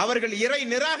 அவர்கள் இறை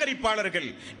நிராகரிப்பாளர்கள்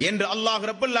என்று அல்லாஹ்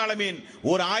ரப்பல் ஆலமீன்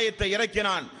ஒரு ஆயத்தை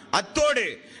இறக்கினான். அத்தோடு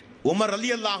உமர்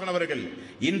ரலியல்லாஹு அன்ஹு அவர்கள்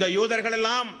இந்த யூதர்கள்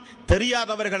எல்லாம்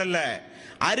தெரியாதவர்கள் அல்ல,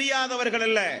 அறியாதவர்கள்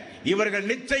அல்ல, இவர்கள்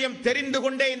நிச்சயம் தெரிந்து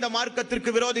கொண்டே இந்த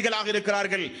மார்க்கத்திற்கு விரோதிகளாக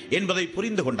இருக்கிறார்கள் என்பதை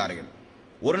புரிந்து கொண்டார்கள்.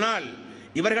 ஒரு நாள்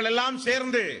இவர்கள் எல்லாம்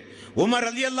சேர்ந்து உமர்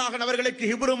ரலியல்லாஹு அன்ஹு அவர்களுக்கு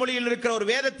ஹிப்ரு மொழியில் இருக்கிற ஒரு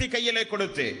வேதத்தை கையிலே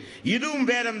கொடுத்து, இதுவும்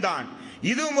வேதம்தான்,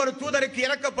 இதுவும் ஒரு தூதருக்கு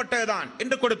இறக்கப்பட்டதுதான்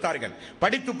என்று கொடுத்தார்கள்.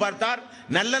 படித்து பார்த்தார்,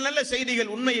 நல்ல நல்ல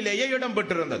செய்திகள் உண்மையிலேயே இடம்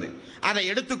பெற்றிருந்தது. அதை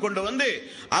எடுத்துக்கொண்டு வந்து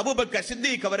அபூபக்கர்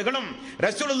சித்திக் அவர்களும்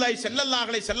ரசூலுல்லாஹி ஸல்லல்லாஹு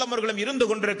அலைஹி வஸல்லம் அவர்களும் இருந்து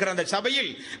கொண்டிருக்கிற அந்த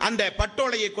சபையில் அந்த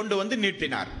பட்டோலையை கொண்டு வந்து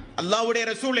நீட்டினார். அல்லாஹ்வுடைய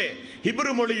ரசூலே,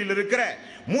 ஹிப்ரு மொழியில் இருக்கிற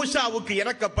மூசாவுக்கு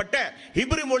இறக்கப்பட்ட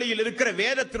ஹிப்ரு மொழியில் இருக்கிற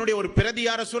வேதத்தினுடைய ஒரு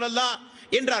பிரதியா ரசூலல்லாஹ்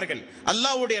என்றார்கள்.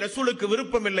 அல்லாஹ்வுடைய ரசூலுக்கு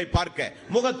விருப்பமில்லை பார்க்க,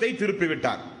 முகத்தை திருப்பி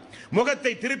விட்டார்.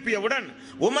 முகத்தை திருப்பியவுடன்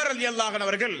உமர் ரலியல்லாஹு அன்ஹு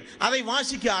அவர்கள் அதை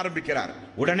வாசிக்க ஆரம்பிக்கிறார்.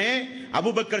 உடனே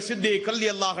அபூபக்கர் சித்திக்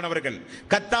ரலியல்லாஹு அன்ஹு அவர்கள்,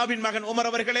 கத்தாபின் மகன் உமர்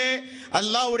அவர்களே,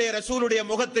 அல்லாஹ்வுடைய ரசூலுடைய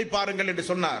முகத்தை பாருங்கள் என்று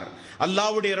சொன்னார்.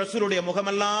 அல்லாஹ்வுடைய ரசூலுடைய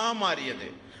முகமெல்லாம் மாறியது,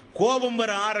 கோபம்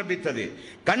வர ஆரம்பித்தது,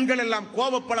 கண்கள் எல்லாம்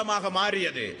கோபப்பழமாக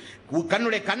மாறியது,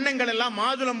 கண்ணுடைய கன்னங்கள் எல்லாம்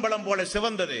மாதுளம்பழம் போல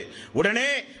சிவந்தது. உடனே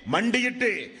மண்டியிட்டு,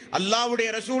 அல்லாஹ்வுடைய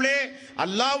ரசூலே,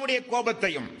 அல்லாஹ்வுடைய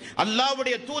கோபத்தையும்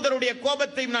அல்லாஹ்வுடைய தூதருடைய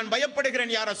கோபத்தையும் நான்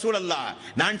பயப்படுகிறேன் யா ரசூலல்லாஹ்,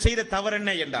 நான் செய்த தவறு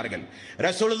என்ன என்றார்கள்.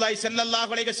 ரசூலுல்லாஹி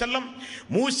ஸல்லல்லாஹு அலைஹி வஸல்லம்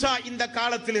மூசா இந்த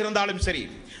காலத்தில் இருந்தாலும் சரி,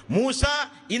 மூசா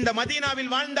இந்த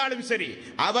மதீனாவில் வாழ்ந்தாலும் சரி,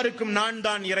 அவருக்கும் நான்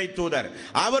தான் இறை தூதர்,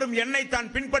 அவரும் என்னை தான்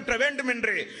பின்பற்ற வேண்டும்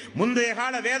என்று முந்தைய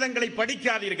கால வேதங்களை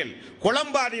படிக்காதீர்கள்,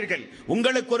 குழம்பாதீர்கள்.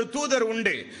 உங்களுக்கு ஒரு தூதர்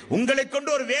உண்டு, உங்களை கொண்டு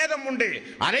ஒரு வேதம் உண்டு,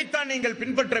 அதைத்தான் நீங்கள்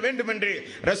பின்பற்ற வேண்டும் என்று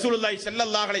ரசூலுல்லாஹி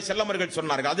ஸல்லல்லாஹு அலைஹி வஸல்லம் அவர்கள்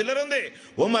சொன்னார்கள். அதிலிருந்து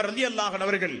உமர் ரலியல்லாஹு அன்ஹு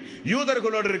அவர்கள்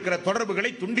யூதர்களோடு இருக்கிற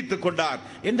தொடர்புகளை துண்டித்துக் கொண்டார்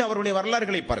என்று அவருடைய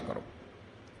வரலாறுகளை பார்க்கிறோம்.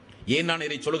 ஏன் நான்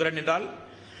இதை சொல்கிறேன் என்றால்,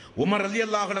 உமர்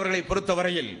ரலியல்லாஹு அன்ஹு அவர்களை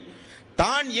பொறுத்தவரையில்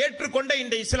தான் ஏற்றுக்கொண்ட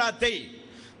இந்த இஸ்லாத்தை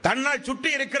தன்னால் சுற்றி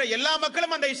இருக்கிற எல்லா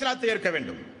மக்களும் அந்த இஸ்லாத்தை ஏற்க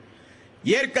வேண்டும்.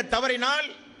 ஏற்க தவறினால்,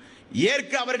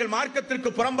 ஏற்க அவர்கள் மார்க்கத்திற்கு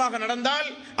புறம்பாக நடந்தால்,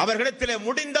 அவர்களிடத்திலே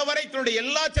முடிந்தவரை தன்னுடைய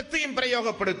எல்லா சக்தியும்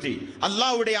பிரயோகப்படுத்தி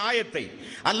அல்லாஹ்வுடைய ஆயத்தை,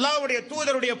 அல்லாஹ்வுடைய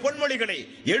தூதருடைய பொன்மொழிகளை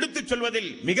எடுத்துச் சொல்வதில்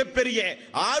மிகப்பெரிய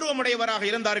ஆர்வமுடையவராக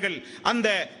இருந்தார்கள் அந்த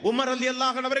உமர்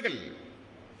ரலியல்லாஹு அன்ஹு அவர்கள்.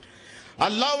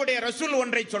 அல்லாஹ்வுடைய ரசூல்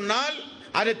ஒன்றை சொன்னால்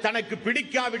அது தனக்கு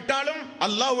பிடிக்காவிட்டாலும்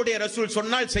அல்லாஹ்வுடைய ரசூல்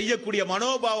சொன்னால் செய்யக்கூடிய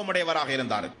மனோபாவம் உடையவராக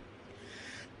இருந்தார்கள்.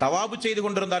 தவாபு செய்து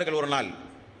கொண்டிருந்தார்கள். ஒரு நாள்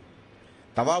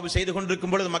தவாபு செய்து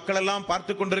கொண்டிருக்கும் பொழுது மக்கள் எல்லாம்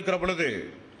பார்த்து கொண்டிருக்கிற பொழுது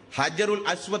ஹஜருல்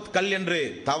அஸ்வத் கல் என்று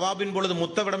தவாபின் பொழுது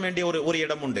முத்தமிட வேண்டிய ஒரு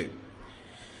இடம் உண்டு.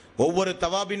 ஒவ்வொரு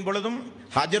தவாபின் பொழுதும்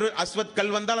ஹஜருல் அஸ்வத்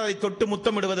கல் வந்தால் அதை தொட்டு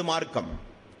முத்தமிடுவது மார்க்கம்.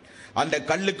 அந்த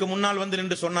கல்லுக்கு முன்னால் வந்து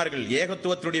நின்று சொன்னார்கள்,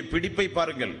 ஏகத்துவத்தினுடைய பிடிப்பை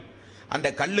பாருங்கள். அந்த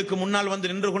கல்லுக்கு முன்னால்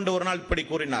வந்து நின்று கொண்டு ஒரு நாள் இப்படி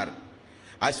கூறினார்,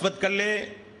 அஸ்வத் கல்லே,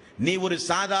 நீ ஒரு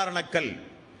சாதாரண கல்,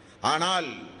 ஆனால்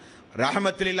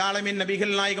ரஹமத்துல் ஆலமீன்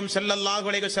நபிகள் நாயகம் ஸல்லல்லாஹு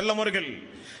அலைஹி வஸல்லம் அவர்கள்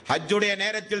ஹஜ்ஜுடைய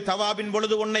நேரத்தில் தவாபின்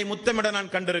பொழுது உன்னை முத்தமிட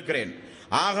நான் கண்டிருக்கிறேன்,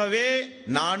 ஆகவே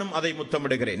நானும் அதை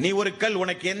முத்தமிடுகிறேன். நீ ஒரு கல்,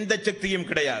 உனக்கு எந்த சக்தியும்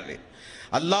கிடையாது,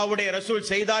 அல்லாஹ்வுடைய ரசூல்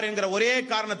செய்தார் என்கிற ஒரே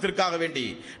காரணத்திற்காக வேண்டி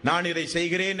நான் இதை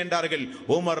செய்கிறேன் என்றார்கள்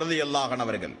உமர் ரலியல்லாஹு அன்ஹு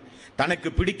அவர்கள். தனக்கு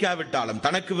பிடிக்காவிட்டாலும்,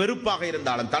 தனக்கு வெறுப்பாக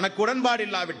இருந்தாலும், தனக்கு உடன்பாடு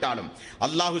இல்லாவிட்டாலும்,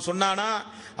 அல்லாஹ் சொன்னானா,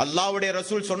 அல்லாஹ்வுடைய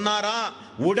ரசூல் சொன்னாரா,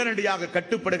 உடனடியாக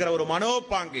கட்டுப்படுகிற ஒரு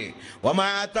மனோபாங்கு. வமா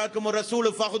ஆதாக்குமுர் ரசூலு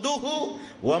ஃபஹுதுஹு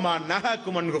வமா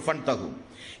நஹாக்கும் அன்ஹு ஃபன்தஹு.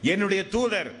 என்னுடைய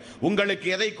தூதர் உங்களுக்கு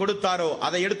எதை கொடுத்தாரோ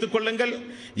அதை எடுத்துக்கொள்ளுங்கள்,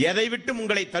 எதை விட்டும்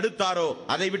உங்களை தடுத்தாரோ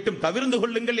அதை விட்டும் தவிர்ந்து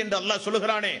கொள்ளுங்கள் என்று அல்லாஹ்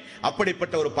சொல்கிறானே,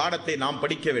 அப்படிப்பட்ட ஒரு பாடத்தை நாம்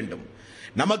படிக்க வேண்டும்.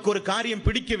 நமக்கு ஒரு காரியம்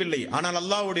பிடிக்கவில்லை, ஆனால்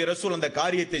அல்லாஹ்வுடைய ரசூல் அந்த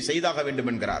காரியத்தை செய்தாக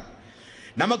வேண்டும் என்கிறார்.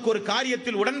 நமக்கு ஒரு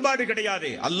காரியத்தில் உடன்பாடு கிடையாது,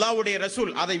 அல்லாஹ்வுடைய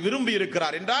ரசூல் அதை விரும்பி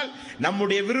இருக்கிறார் என்றால்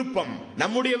நம்முடைய விருப்பம்,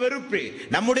 நம்முடைய வெறுப்பு,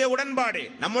 நம்முடைய உடன்பாடு,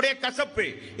 நம்முடைய கசப்பு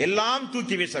எல்லாம்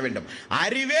தூக்கி வீச வேண்டும்.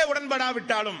 அறிவே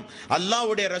உடன்படாவிட்டாலும்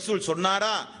அல்லாஹ்வுடைய ரசூல்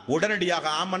சொன்னாரா உடனடியாக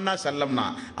ஆமன்னா சல்லம்னா,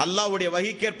 அல்லாஹ்வுடைய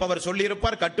வஹீக்கேற்ப அவர் சொல்லி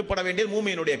இருப்பார், கட்டுப்பட வேண்டியது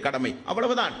மூமியினுடைய கடமை,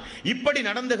 அவ்வளவுதான். இப்படி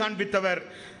நடந்து காண்பித்தவர்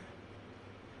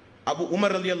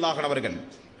உமர் ரலியல்லாஹு அன்ஹு அவர்கள்.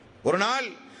 ஒரு நாள்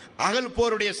அகல்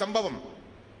போருடைய சம்பவம்.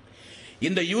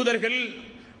 இந்த யூதர்கள்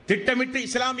திட்டமிட்டு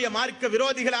இஸ்லாமிய மார்க்க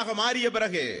விரோதிகளாக மாறிய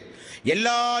பிறகு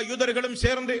எல்லா யூதர்களும்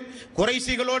சேர்ந்து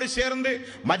குறைசிகளோடு சேர்ந்து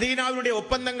மதீனாவினுடைய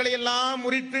ஒப்பந்தங்களை எல்லாம்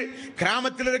முறித்து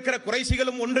கிராமத்தில் இருக்கிற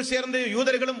குறைசிகளும் ஒன்று சேர்ந்து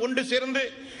யூதர்களும் ஒன்று சேர்ந்து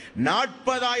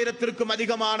 40,000த்திற்கும்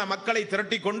அதிகமான மக்களை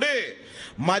திரட்டி கொண்டு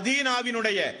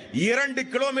மதீனாவினுடைய 2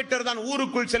 கிலோமீட்டர் தான்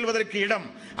ஊருக்குள் செல்வதற்கு இடம்,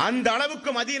 அந்த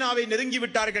அளவுக்கு மதீனாவை நெருங்கி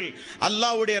விட்டார்கள்.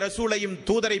 அல்லாஹ்வுடைய ரசூலையும்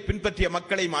தூதரை பின்பற்றிய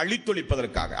மக்களையும்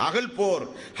அழித்தொழிப்பதற்காக. அகல் போர்,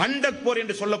 ஹண்டக் போர்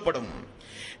என்று சொல்லப்படும்.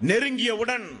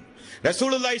 நெருங்கியவுடன்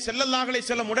ரசூலுல்லாஹி ஸல்லல்லாஹு அலைஹி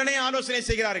வஸல்லம் உடனே ஆலோசனை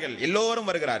செய்கிறார்கள். எல்லோரும்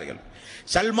வருகிறார்கள்.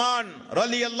 சல்மான்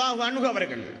ரலியல்லாஹு அன்ஹு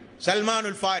அவர்கள்,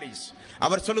 சல்மானுல் ஃபாரிஸ்,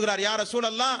 அவர் சொல்கிறார், யா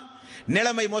ரசூலல்லாஹ்,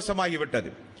 நிலைமை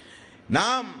மோசமாகிவிட்டது.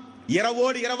 நாம்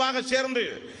இரவோடு இரவாக சேர்ந்து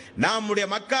நம்முடைய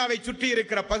மக்காவை சுற்றி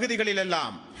இருக்கிற பகுதிகளில்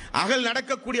எல்லாம்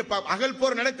அகல்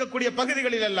போர் நடக்கக்கூடிய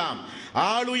பகுதிகளில் எல்லாம்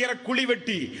ஆளுயர குழி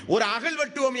வெட்டி ஒரு அகல்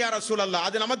வெட்டுவோம் யா ரசூலல்லாஹ்,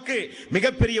 அது நமக்கு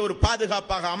மிகப்பெரிய ஒரு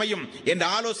பாதுகாப்பாக அமையும் என்ற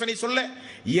ஆலோசனை சொல்ல,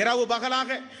 இரவு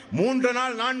பகலாக 3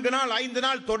 நாள் 4 நாள் 5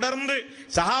 நாள் தொடர்ந்து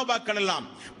சஹாபாக்கள் எல்லாம்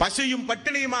பசியும்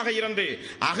பட்டினியுமாக இருந்து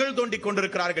அகல் தோண்டிக்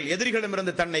கொண்டிருக்கிறார்கள்,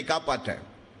 எதிரிகளிடமிருந்து தன்னை காப்பாற்ற.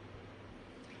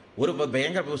 ஒரு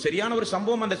பயங்கர சரியான ஒரு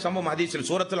சம்பவம். அந்த சம்பவம் ஹதீஸில்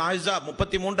சூரத்துல் அஹ்ஸாப்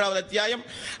 33வது அத்தியாயம்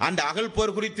அந்த அகல்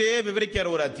போர் குறித்தே விவரிக்கிற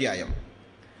ஒரு அத்தியாயம்.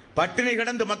 பட்டினி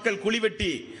கிடந்து மக்கள் குழிவெட்டி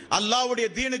அல்லாஹ்வுடைய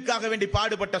தீனுக்காக வேண்டி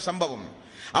பாடுபட்ட சம்பவம்.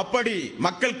 அப்படி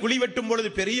மக்கள் குழிவெட்டும் பொழுது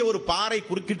பெரிய ஒரு பாறை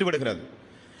குறுக்கிட்டு விடுகிறது.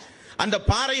 அந்த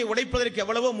பாறையை உடைப்பதற்கு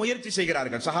எவ்வளவோ முயற்சி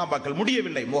செய்கிறார்கள் சஹாபாக்கள்,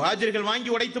 முடியவில்லை. முஹாஜிர்கள்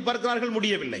வாங்கி உடைத்து பார்க்கிறார்கள்,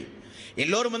 முடியவில்லை.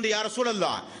 எல்லோரும் வந்து யா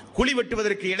ரசூலல்லாஹ், குழி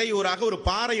வெட்டுவதற்கு இடையூறாக ஒரு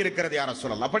பாறை இருக்கிறது யா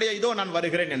ரசூலல்லாஹ். அப்படியே இதோ நான்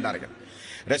வருகிறேன் என்றார்கள்.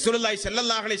 ரசூலுல்லாஹி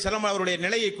ஸல்லல்லாஹு அலைஹி வஸல்லம் அவருடைய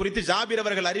நிலையை குறித்து ஜாபிர்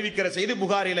அவர்கள் அறிவிக்கிற செய்தி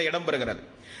புகாரிலே இடம்பெறுகிறது.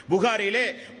 புகாரிலே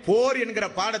போர் என்கிற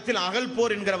பாடத்தில் அகல்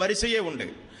போர் என்கிற வரிசையே உண்டு.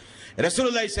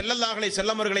 ரசூலுல்லாஹி ஸல்லல்லாஹு அலைஹி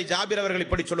வஸல்லம் அவர்களை ஜாபிர் அவர்கள்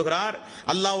இப்படி சொல்கிறார்,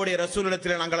 அல்லாஹ்வுடைய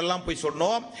ரசூலிடத்தில் நாங்கள் எல்லாம் போய்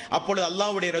சொன்னோம். அப்பொழுது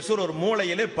அல்லாஹ்வுடைய ரசூல் ஒரு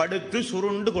மூலையிலே படுத்து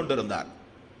சுருண்டு கொண்டிருந்தார்.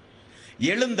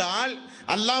 எழுந்தால்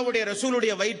அல்லாஹ்வுடைய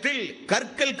ரசூலுடைய வயிற்றில்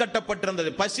கற்கள்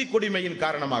கட்டப்பட்டிருந்தது பசி கொடுமையின்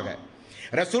காரணமாக.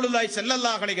 ரசூலுல்லாஹி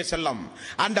ஸல்லல்லாஹு அலைஹி வஸல்லம்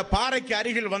அந்த பாறைக்கு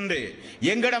அருகில் வந்து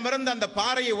எங்களிடமிருந்து அந்த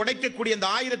பாறையை உடைக்கக்கூடிய அந்த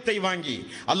ஆயுதத்தை வாங்கி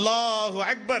அல்லாஹு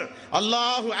அக்பர்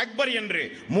அல்லாஹு அக்பர் என்று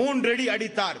 3 அடி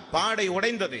அடித்தார். பாறை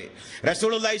உடைந்தது.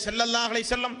 ரசூலுல்லாஹி ஸல்லல்லாஹு அலைஹி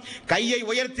வஸல்லம் கையை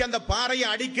உயர்த்தி அந்த பாறையை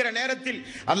அடிக்கிற நேரத்தில்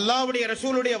அல்லாஹ்வுடைய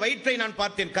ரசூலுடைய வயிற்றை நான்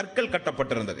பார்த்தேன், கற்கள்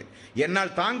கட்டப்பட்டிருந்தது.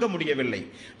 என்னால் தாங்க முடியவில்லை.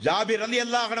 ஜாபிர்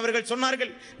ரலியல்லாஹு அன்ஹு அவர்கள்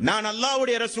சொன்னார்கள், நான்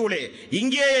அல்லாஹ்வுடைய ரசூலே,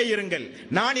 இங்கேயே இருங்கள்,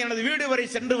 நான் எனது வீடு வரை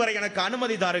சென்று வர எனக்கு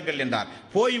அனுமதி தாருங்கள் என்றார்.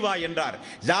 போய் வா என்றார்.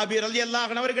 ஜாபிர்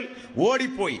ரலியல்லாஹு அன்ஹு அவர்கள் ஓடி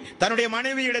போய் தன்னுடைய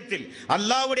மனைவியிடத்தில்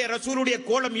அல்லாஹ்வுடைய ரசூலுடைய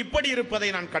கோலம் இப்படி இருப்பதை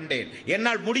நான் கண்டேன்,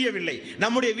 என்னால் முடியவில்லை,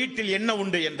 நம்முடைய வீட்டில் என்ன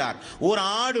உண்டு என்றார். ஒரு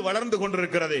ஆடு வளர்ந்து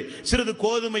கொண்டிருக்கிறது, சிறிது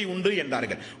கோதுமை உண்டு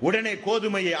என்றார்கள். உடனே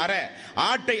கோதுமையை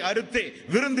ஆட்டை அறுத்து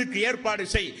விருந்துக்கு ஏற்பாடு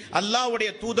செய்,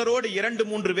 அல்லாஹ்வுடைய தூதரோடு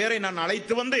 2-3 பேரை நான்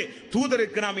அழைத்து வந்து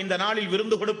தூதருக்கு நாம் இந்த நாளில்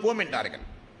விருந்து கொடுப்போம் என்றார்கள்.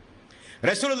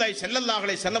 ரசூலுல்லாஹி ஸல்லல்லாஹு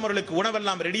அலைஹி வஸல்லம் அவர்களுக்கு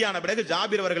உணவெல்லாம் ரெடியான பிறகு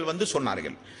ஜாபிர் அவர்கள் வந்து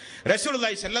சொன்னார்கள்,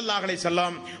 ரசூலுல்லாஹி ஸல்லல்லாஹு அலைஹி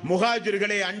வஸல்லம்,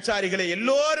 முஹாஜிர்களே அன்சாரிகளே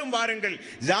எல்லோரும் வாருங்கள்,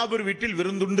 ஜாபிர் வீட்டில்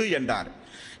விருந்துண்டு என்றார்.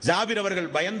 ஜாபிர் அவர்கள்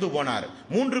பயந்து போனார்.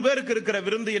 3 பேருக்கு இருக்கிற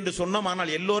விருந்து என்று சொன்னோம்,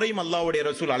 ஆனால் எல்லோரையும் அல்லாஹ்வுடைய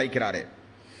ரசூல் அழைக்கிறாரே.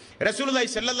 ரசூலுல்லாஹி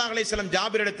ஸல்லல்லாஹு அலைஹி வஸல்லம்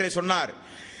ஜாபிர் இடத்திலே சொன்னார்,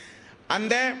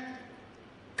 அந்த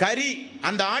கறி,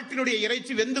 அந்த ஆட்டினுடைய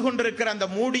இறைச்சி வெந்து கொண்டிருக்கிற அந்த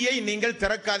மூடியை நீங்கள்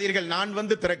திறக்காதீர்கள், நான்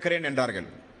வந்து திறக்கிறேன் என்றார்கள்.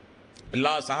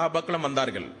 எல்லா சஹாபாக்களும்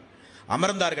வந்தார்கள்,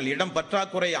 அமர்ந்தார்கள். இடம்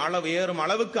பற்றாக்குறை அளவு ஏறும்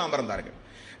அளவுக்கு அமர்ந்தார்கள்.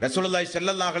 ரசூலுல்லாஹி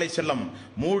ஸல்லல்லாஹு அலைஹி வஸல்லம்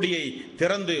மூடியை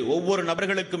திறந்து ஒவ்வொரு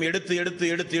நபர்களுக்கும் எடுத்து எடுத்து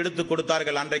எடுத்து எடுத்து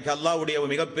கொடுத்தார்கள். அன்றைக்கு அல்லாஹ்வுடைய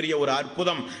மிகப்பெரிய ஒரு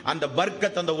அற்புதம், அந்த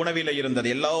பர்க்கத் அந்த உணவிலே இருந்தது.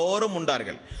 எல்லோரும்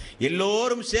உண்டார்கள்,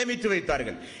 எல்லோரும் சேமித்து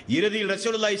வைத்தார்கள். இறுதியில்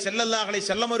ரசூலுல்லாஹி ஸல்லல்லாஹு அலைஹி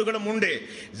வஸல்லம் அவர்களும் உண்டு.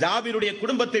 ஜாபிருடைய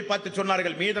குடும்பத்தை பார்த்து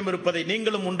சொன்னார்கள், மீதம் இருப்பதை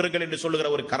நீங்களும் உண்ணுங்கள் என்று சொல்லுகிற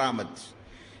ஒரு கராமத்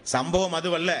சம்பவம்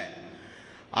அதுவல்ல.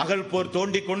 அகல் போர்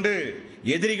தோண்டிக் கொண்டு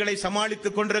எதிரிகளை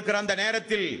சமாளித்துக் கொண்டிருக்கிற அந்த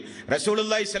நேரத்தில்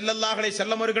ரசூலுல்லாஹி ஸல்லல்லாஹு அலைஹி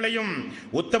வஸல்லம் அவர்களையும்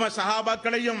உத்தம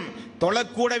சஹாபாக்களையும்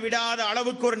தொழக்கூட விடாத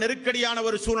அளவுக்கு ஒரு நெருக்கடியான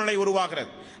ஒரு சூழ்நிலை உருவாகிறது.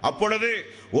 அப்பொழுது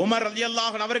உமர்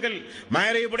ரலியல்லாஹு அன்ஹு அவர்கள்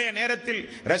மஹரிபுடைய நேரத்தில்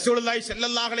ரசூலுல்லாஹி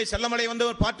ஸல்லல்லாஹு அலைஹி வஸல்லம் வந்து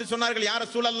பார்த்து சொன்னார்கள், யா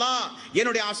ரசூலல்லாஹ்,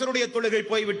 என்னுடைய அஸருடைய தொழுகை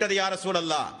போய்விட்டது யா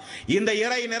ரசூலல்லாஹ், இந்த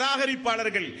இறை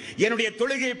நிராகரிப்பாளர்கள் என்னுடைய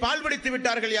தொழுகையை பாழ்படுத்தி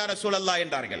விட்டார்கள் யா ரசூலல்லாஹ்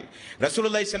என்றார்கள்.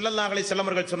 ரசூலுல்லாஹி ஸல்லல்லாஹு அலைஹி வஸல்லம்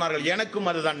அவர்கள் சொன்னார்கள், எனக்கும்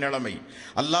அது என்பதுதான் நிலைமை.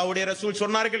 அல்லாஹ்வுடைய ரசூல்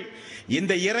சொன்னார்கள்,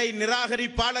 இந்த இறை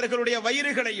நிராகரிப்பாளர்களுடைய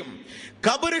வயிறுகளையும்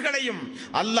கபறுகளையும்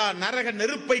அல்லாஹ் நரக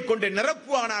நெருப்பை கொண்டு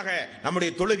நிரப்புவானாக,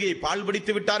 நம்முடைய தொழுகையை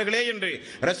பாழ்படித்து விட்டார்களே என்று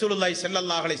ரசூலுல்லாஹி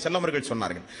ஸல்லல்லாஹு அலைஹி வஸல்லம் அவர்கள்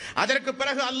சொன்னார்கள். அதற்கு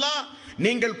பிறகு அல்லாஹ்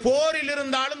நீங்கள் போரில்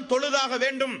இருந்தாலும் தொழுதாக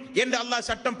வேண்டும் என்று அல்லாஹ்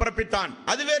சட்டம் பிறப்பித்தான்.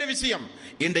 அது வேறு விஷயம்.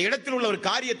 இந்த இடத்தில் உள்ள ஒரு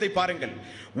காரியத்தை பாருங்கள்.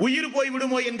 உயிர் போய்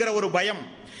விடுமோ என்கிற ஒரு பயம்,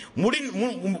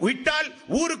 விட்டால்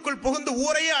ஊருக்குள் புகுந்து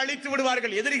ஊரையே அழித்து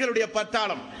விடுவார்கள் எதிரிகளுடைய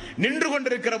பட்டாளம். நின்று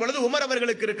கொண்டிருக்கிற பொழுது உமர்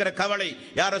அவர்களுக்கு இருக்கிற கவலை,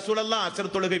 யார சூழல்லாம்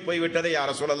அஸ்ர் தொழுகை போய்விட்டதை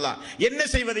யார சூழல்லாம், என்ன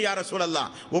செய்வது யார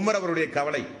சூழல்லாம், உமர் அவருடைய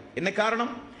கவலை. என்ன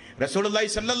காரணம்? ரசூலுல்லாஹி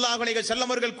ஸல்லல்லாஹு அலைஹி வஸல்லம்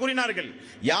அவர்கள் கூறினார்கள்,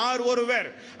 யார் ஒருவர்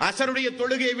அஸருடைய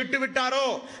தொழுகையை விட்டு விட்டாரோ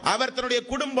அவர் தன்னுடைய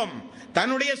குடும்பம்,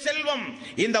 தன்னுடைய செல்வம்,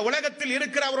 இந்த உலகத்தில்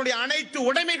இருக்கிற அவருடைய அனைத்து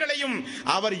உடைமைகளையும்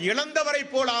அவர் இழந்தவரை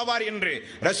போல் ஆவார் என்று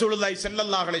ரசூலுல்லாஹி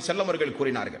ஸல்லல்லாஹு அலைஹி வஸல்லம் அவர்கள்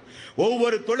கூறினார்கள்.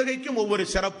 ஒவ்வொரு தொழுகைக்கும் ஒவ்வொரு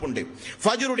சிறப்புண்டு.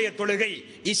 ஃபஜ்ருடைய தொழுகை,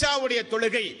 இஷாவுடைய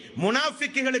தொழுகை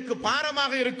முனாஃபிக்குகளுக்கு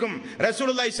பாரமாக இருக்கும்.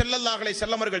 ரசூலுல்லாஹி ஸல்லல்லாஹு அலைஹி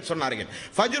வஸல்லம் அவர்கள் சொன்னார்கள்,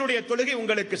 ஃபஜ்ருடைய தொழுகை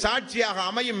உங்களுக்கு சாட்சியாக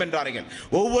அமையும் என்றார்கள்.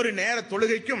 ஒவ்வொரு நேர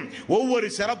தொழுகைக்கும் ஒவ்வொரு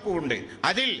சிறப்பு உண்டு.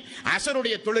 அதில்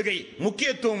அஸருடைய தொழுகை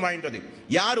முக்கியத்துவம் வாய்ந்தது.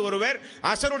 யார் ஒருவர்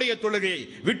அஸருடைய தொழுகையை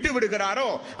விட்டு விடுகிறாரோ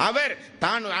அவர்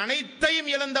தான் அனைத்தையும்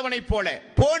இழந்தவனைப் போல,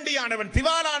 போண்டியானவன்,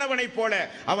 திவாலானவனைப் போல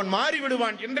அவன்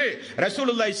மாறிவிடுவான் என்று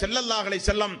ரசூலுல்லாஹி ஸல்லல்லாஹு அலைஹி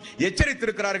வஸல்லம்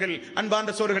எச்சரித்திருக்கிறார்கள்.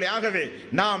 அன்பார்ந்த சகோதரர்களே, ஆகவே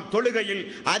நாம் தொழுகையில்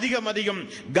அதிகம்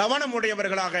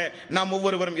கவனமுடையவர்களாக நாம்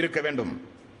ஒவ்வொருவரும் இருக்க வேண்டும்.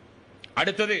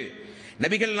 அடுத்தது,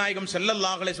 நபிகள் நாயகம்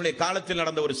ஸல்லல்லாஹு அலைஹி வஸல்லம் காலத்தில்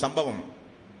நடந்த ஒரு சம்பவம்.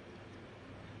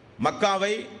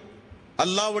 மக்காவை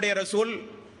அல்லாஹ்வுடைய ரசூல்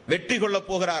வெற்றி கொள்ளப்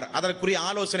போகிறார். அதற்குரிய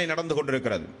ஆலோசனை நடந்து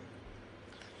கொண்டிருக்கிறது.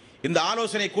 இந்த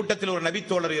ஆலோசனை கூட்டத்தில் ஒரு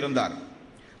நபித்தோழர் இருந்தார்.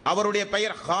 அவருடைய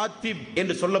பெயர் ஹாத்திப்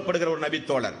என்று சொல்லப்படுகிற ஒரு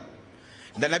நபித்தோழர்.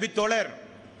 இந்த நபித்தோழர்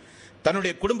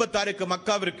தன்னுடைய குடும்பத்தாருக்கு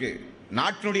மக்காவிற்கு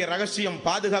நாட்டினுடைய ரகசியம்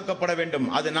பாதுகாக்கப்பட வேண்டும்,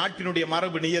 அது நாட்டினுடைய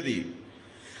மரபு நியதி.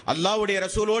 அல்லாஹ்வுடைய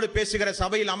ரசூலோடு பேசுகிற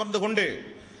சபையில் அமர்ந்து கொண்டு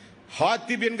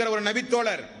ஹாத்திப் என்கிற ஒரு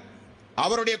நபித்தோழர்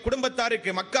அவருடைய குடும்பத்தாருக்கு,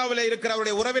 மக்காவில் இருக்கிற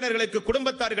அவருடைய உறவினர்களுக்கு,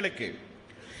 குடும்பத்தார்களுக்கு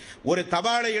ஒரு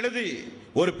தபாலை எழுதி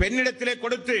ஒரு பெண்ணிடத்திலே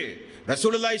கொடுத்து,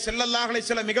 ரசூலுல்லாஹி ஸல்லல்லாஹு அலைஹி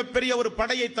வஸல்லம் மிகப்பெரிய ஒரு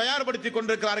படையை தயார்படுத்தி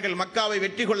கொண்டிருக்கிறார்கள் மக்காவை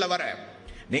வெற்றி கொள்ள வர,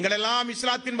 நீங்கள் எல்லாம்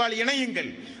இஸ்லாத்தின் பால் இணையுங்கள்,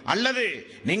 அல்லது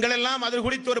நீங்கள் எல்லாம் அது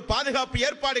குறித்து ஒரு பாதுகாப்பு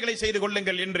ஏற்பாடுகளை செய்து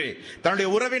கொள்ளுங்கள் என்று தன்னுடைய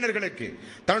உறவினர்களுக்கு,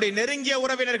 தன்னுடைய நெருங்கிய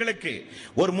உறவினர்களுக்கு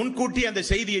ஒரு முன்கூட்டி அந்த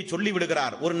செய்தியை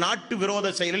சொல்லிவிடுகிறார். ஒரு நாட்டு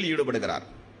விரோத செயலில் ஈடுபடுகிறார்.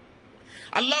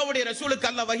 அல்லாஹ்வுடைய ரசூலுக்கு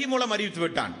அல்லாஹ் வஹி மூலம் அறிவித்து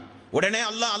விட்டான். உடனே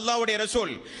அல்லாஹ்வுடைய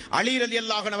ரசூல் அலி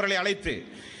ரலியல்லாஹு அன்ஹு அவர்களை அழைத்து,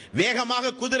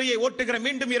 வேகமாக குதிரையை ஓட்டுகிற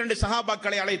மீண்டும் 2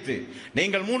 சஹாபாக்களை அழைத்து,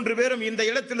 நீங்கள் 3 பேரும் இந்த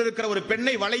இடத்தில் இருக்கிற ஒரு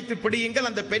பெண்ணை வளைத்து பிடியுங்கள்,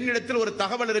 அந்த பெண்ணிடத்தில் ஒரு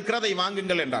தகவல் இருக்கிறதை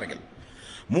வாங்குங்கள் என்றார்கள்.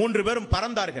 3 பேரும்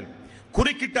பறந்தார்கள்,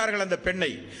 குறுக்கிட்டார்கள் அந்த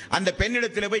பெண்ணை. அந்த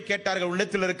பெண்ணிடத்தில் போய் கேட்டார்கள்,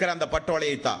 உள்ளத்தில் இருக்கிற அந்த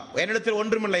பட்டோலையை தா, என்னிடத்தில்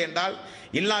ஒன்றுமில்லை என்றால்,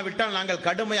 இல்லாவிட்டால் நாங்கள்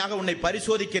கடுமையாக உன்னை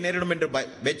பரிசோதிக்க நேரிடும் என்று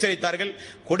எச்சரித்தார்கள்.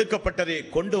 கொடுக்கப்பட்டதை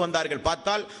கொண்டு வந்தார்கள்.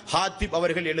 பார்த்தால் ஹாத்திப்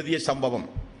அவர்கள் எழுதிய சம்பவம்.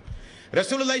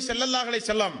 ரசூலுல்லாஹி ஸல்லல்லாஹு அலைஹி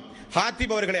வஸல்லம்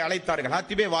ஹாத்திப் அவர்களை அழைத்தார்கள்.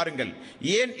 ஹாத்திபே, வாருங்கள்,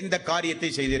 ஏன் இந்த காரியத்தை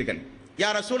செய்தீர்கள்? யா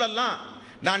ரசூலல்லாஹ்,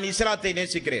 நான் இஸ்லாத்தை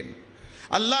நேசிக்கிறேன்,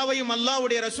 அல்லாஹ்வையும்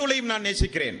அல்லாஹ்வுடைய ரசூலையும் நான்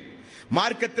நேசிக்கிறேன்.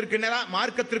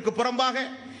 மார்க்கத்திற்கு புறம்பாக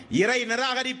இறை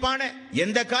நிராகரிப்பான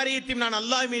எந்த காரியத்தையும் நான்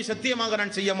அல்லாஹ் மீது சத்தியமாக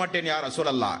நான் செய்ய மாட்டேன். யா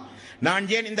ரசூலல்லாஹ், நான்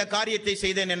ஏன் இந்த காரியத்தை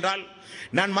செய்தேன் என்றால்,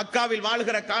 நான் மக்காவில்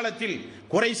வாழ்கிற காலத்தில்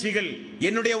குறைஷிகள்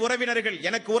என்னுடைய உறவினர்கள்,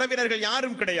 எனக்கு உறவினர்கள்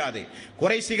யாரும் கிடையாது.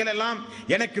 குறைஷிகள் எல்லாம்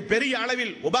எனக்கு பெரிய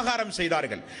அளவில் உபகாரம்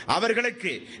செய்தார்கள்.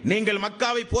 அவர்களுக்கு நீங்கள்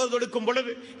மக்காவை போர் தொடுக்கும்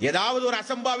பொழுது ஏதாவது ஒரு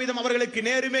அசம்பாவிதம் அவர்களுக்கு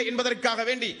நேருமே என்பதற்காக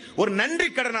வேண்டி ஒரு நன்றி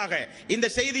கடனாக இந்த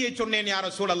செய்தியை சொன்னேன் யா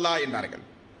ரசூலல்லாஹ் என்றார்கள்.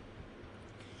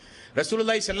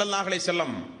 ரசூலுல்லாஹி ஸல்லல்லாஹு அலைஹி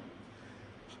வஸல்லம்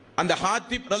அந்த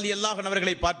ஹாத்திப் ரலியல்லாஹு அன்ஹு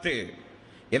அவர்களை பார்த்து,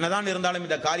 என்னதான் இருந்தாலும்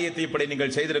இந்த காரியத்தை இப்படி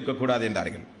நீங்கள் செய்திருக்க கூடாது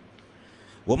என்றார்கள்.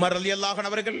 உமர் ரலியல்லாஹு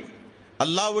அன்ஹு அவர்கள்,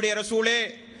 அல்லாஹ்வுடைய ரசூலே,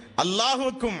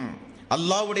 அல்லாஹ்வுக்கும்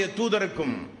அல்லாஹ்வுடைய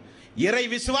தூதருக்கும் இறை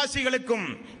விசுவாசிகளுக்கும்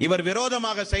இவர்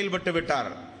விரோதமாக செயல்பட்டு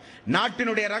விட்டார்,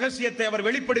 நாட்டினுடைய ரகசியத்தை அவர்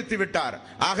வெளிப்படுத்தி விட்டார்,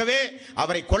 ஆகவே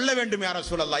அவரை கொல்ல வேண்டும் யா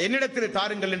ரசூலல்லாஹ், என்னிடத்தில்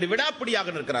தாருங்கள் என்று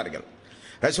விடாப்பிடியாக நிற்கிறார்கள்.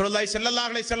 ரசூலுல்லாஹி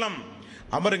ஸல்லல்லாஹு அலைஹி வஸல்லம்,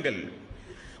 அமருங்கள்,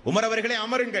 உமர் அவர்களே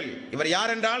அமருங்கள். இவர்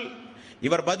யார் என்றால்,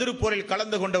 இவர் பத்ர் போரில்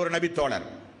கலந்து கொண்ட ஒரு நபித்தோழர்.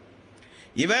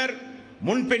 இவர்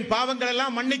முன்பின் பாவங்கள்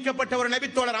எல்லாம் மன்னிக்கப்பட்ட ஒரு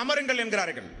நபித்தோழர், அமருங்கள்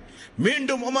என்கிறார்கள்.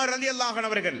 மீண்டும் உமர் ரலியல்லாஹு அன்ஹு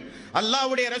அவர்கள்,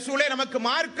 அல்லாஹ்வுடைய ரசூலே, நமக்கு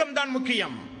மார்க்கம் தான்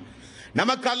முக்கியம்,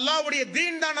 நமக்கு அல்லாஹ்வுடைய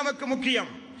தீன் தான் நமக்கு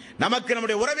முக்கியம், நமக்கு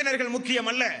நம்முடைய உறவினர்கள் முக்கியம்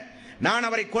அல்ல, நான்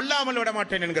அவரை கொல்லாமல் விட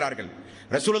மாட்டேன் என்கிறார்கள்.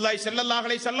 ரசூலுல்லாஹி ஸல்லல்லாஹு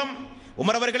அலைஹி வஸல்லம்,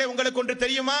 உமர் அவர்களே, உங்களுக்கு ஒன்று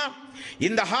தெரியுமா?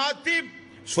 இந்த ஹாத்திப்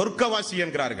சொர்க்கவாசி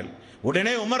என்கிறார்கள்.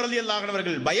 உடனே உமர் ரலியல்லாஹு அன்ஹு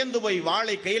அவர்கள் பயந்து போய்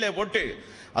வாளை கையில போட்டு,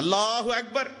 அல்லாஹு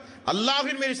அக்பர்,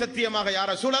 அல்லாஹ்வின் மீது சத்தியமாக யா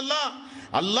ரசூலல்லாஹ்,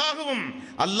 அல்லாஹுவும்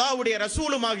அல்லாஹ்வுடைய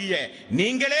ரசூலுமாகிய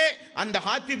நீங்களே அந்த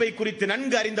ஹாத்திபை குறித்து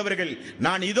நன்கு அறிந்தவர்கள்,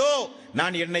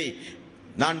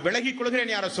 நான் விலகிக்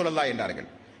கொள்கிறேன் யா ரசூலல்லாஹ் என்றார்கள்.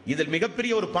 இதில்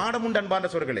மிகப்பெரிய ஒரு பாடம் உண்டு அன்பார்ந்த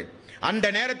சகோதரர்களே. அந்த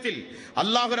நேரத்தில்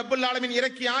அல்லாஹ் ரப்பல் ஆலமீன்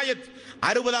இறக்கிய ஆயத்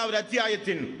 60வது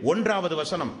அத்தியாயத்தின் 1வது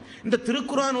வசனம். இந்த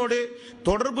திருக்குர்ஆனோடு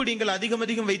தொடர்பு நீங்கள் அதிகம்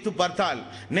வைத்து பார்த்தால்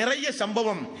நிறைய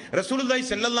சம்பவம். ரசூலுல்லாஹி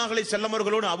ஸல்லல்லாஹு அலைஹி வஸல்லம்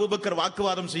அவர்களோடு அபூபக்கர்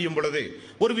வாக்குவாதம் செய்யும் பொழுது,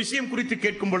 ஒரு விஷயம் குறித்து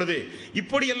கேட்கும் பொழுது,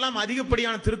 இப்படியெல்லாம்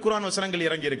அதிகப்படியான திருக்குர்ஆன் வசனங்கள்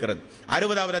இறங்கி இருக்கிறது.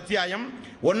 60வது அத்தியாயம்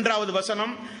 1வது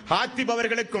வசனம், ஹாத்திப்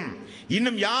அவர்களுக்கும்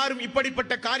இன்னும் யாரும்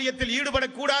இப்படிப்பட்ட காரியத்தில்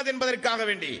ஈடுபடக்கூடாது என்பதற்காக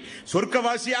வேண்டி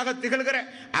சொர்க்கவாசியாக திகழ்கிற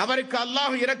அவருக்கு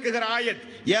அல்லாஹ் இறக்குகிற ஆயத்,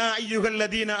 யா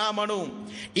அய்யுஹல்லதீன ஆமனூ,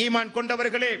 ஈமான்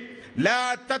கொண்டவர்களே, லா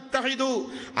தத்தஹிது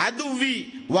அதுவி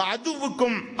வ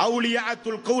அதுவுக்கும் அவுலியா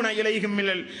துல்கூன இலைஹிம்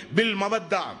பில்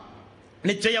மவத்தா.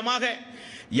 நிச்சயமாக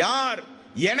யார்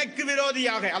எனக்கு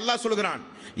விரோதியாக, அல்லாஹ் சொல்கிறான்,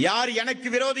 யார் எனக்கு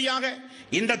விரோதியாக,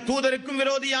 இந்த தூதருக்கும்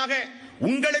விரோதியாக,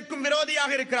 உங்களுக்கும்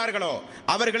விரோதியாக இருக்கிறார்களோ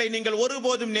அவர்களை நீங்கள்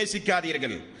ஒருபோதும்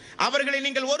நேசிக்காதீர்கள், அவர்களை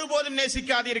நீங்கள் ஒருபோதும்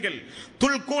நேசிக்காதீர்கள்.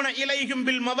 துல்கூன இலைஹிம்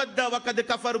பில் மவத்தா வகத்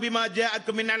கஃபரு பிமா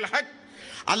ஜாஅக்கும் மினல் ஹக்.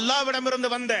 அல்லாஹ்விடமிருந்து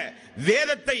வந்த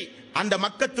வேதத்தை அந்த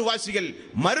மக்கத்து வாசிகள்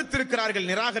மறுத்திருக்கிறார்கள்,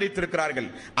 நிராகரித்திருக்கிறார்கள்.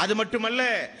 அது மட்டுமல்ல,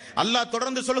 அல்லாஹ்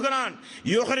தொடர்ந்து சொல்கிறான்,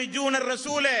 யுஹ்ரிஜூனர்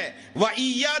ரசூல வ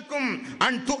இய்யாக்கும்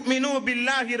அன் துமினு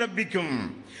பில்லாஹி ரப்பிக்கும்.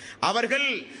 அவர்கள்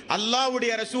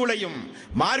அல்லாஹ்வுடைய ரசூலையும்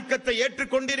மார்க்கத்தை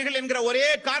ஏற்றுக்கொண்டீர்கள் என்கிற ஒரே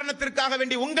காரணத்திற்காக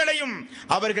வேண்டி உங்களையும்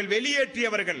அவர்கள்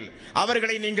வெளியேற்றியவர்கள்,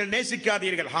 அவர்களை நீங்கள்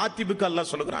நேசிக்காதீர்கள். ஹாத்திபுக்கு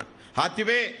அல்லாஹ் சொல்கிறான்,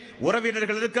 ஹாத்திபே,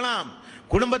 உறவினர்கள் இருக்கலாம்,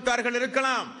 குடும்பத்தார்கள்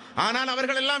இருக்கலாம், ஆனால்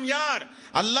அவர்கள் எல்லாம் யார்?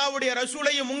 அல்லாஹ்வுடைய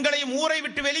ரசூலையும் உங்களையும் ஊரை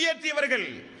விட்டு வெளியேற்றியவர்கள்.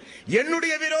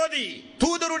 என்னுடைய விரோதி,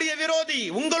 தூதருடைய விரோதி,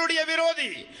 உங்களுடைய விரோதி.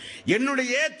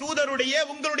 என்னுடைய தூதருடைய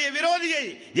உங்களுடைய விரோதியை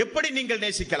எப்படி நீங்கள்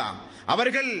நேசிக்கலாம்?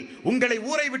 அவர்கள் உங்களை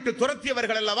ஊரை விட்டு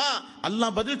துரத்தியவர்கள் அல்லவா?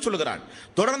 அல்லாஹ் பதில் சொல்கிறான்.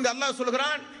 தொடர்ந்து அல்லாஹ்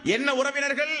சொல்கிறான், என்ன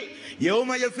உறவினர்கள்?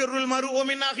 யௌம யஃபிருல் மர்உ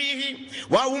மின் அஹீஹி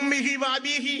வ உம்மிஹி வ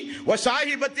அபீஹி வ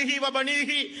ஸாஹிபத்திஹி வ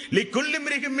பனீஹி லிகுல்லி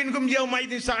இம்ரிஹிம் மின்ஹும்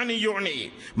யௌமைதின் ஸஅனி யுனி.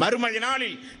 மறுமை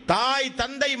நாளில் தாய்,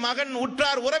 தந்தை, மகன்,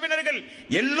 உற்றார், உறவினர்கள்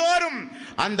எல்லோரும்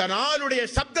அந்த நாளுடைய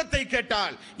சப்தத்தை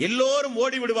கேட்டால் எல்லோரும்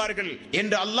ஓடி விடுவார்கள்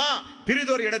என்று அல்லாஹ்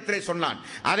பிரிதொரு இடத்திலே சொன்னான்.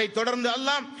 அதை தொடர்ந்து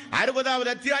அல்லாஹ் 60வது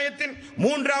அத்தியாயத்தின்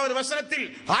 3வது வசனத்தில்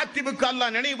ஹாத்திபுக்கு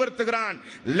அல்லாஹ் நினைவுபடுத்துகிறான்,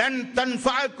 லன்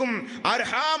தன்ஃபஅக்கும்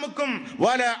அர்ஹாமுக்கும்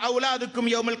வல அவுலாதுக்கும்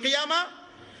யௌமல் கியாமா.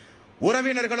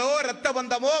 உறவினர்களோ இரத்த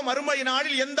பந்தமோ மறுமை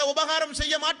நாளில் எந்த உபகாரம்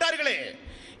செய்ய மாட்டார்களே.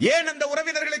 ஏன் அந்த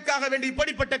உறவினர்களுக்காக வேண்டி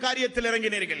இப்படிப்பட்ட காரியத்தில்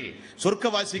இறங்கினீர்கள்?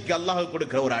 சொர்க்கவாசிக்கு அல்லாஹ்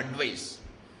கொடுக்கிற ஒரு அட்வைஸ்.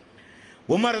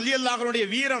 உமர் ரலியல்லாஹு அன்ஹுடைய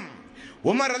வீரம்,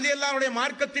 உமர் ரலியல்லாஹு அன்ஹுடைய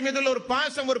மார்க்கத்தின் மீது ஒரு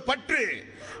பாசம், ஒரு பற்று,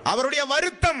 அவருடைய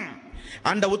வருத்தம்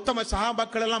அந்த உத்தம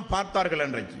சஹாபாக்கள் எல்லாம் பார்த்தார்கள்.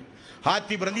 அன்றைக்கு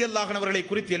ஹாத்திப் ரலியல்லாஹு அன்ஹு அவர்களை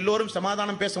குறித்து எல்லோரும்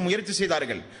சமாதானம் பேச முயற்சி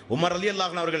செய்தார்கள். உமர்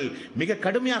ரலியல்லாஹு அன்ஹு அவர்கள் மிக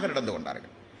கடுமையாக நடந்து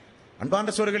கொண்டார்கள்.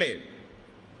 அன்பார்ந்த சகோதரர்களே,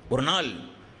 ஒரு நாள்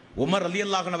உமர்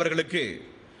ரலியல்லாஹு அன்ஹு அவர்களுக்கு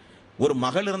ஒரு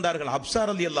மகள் இருந்தார்கள், ஹப்ஸா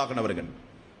ரலியல்லாஹு அன்ஹு அவர்கள்.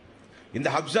 இந்த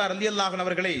ஹப்ஸா ரலியல்லாஹு அன்ஹு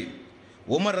அவர்களை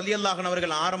உமர் ரலியல்லாஹு அன்ஹு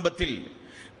அவர்கள் ஆரம்பத்தில்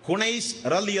குனைஸ்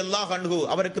ரலியல்லாஹு அன்ஹு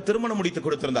அவருக்கு திருமணம் முடித்து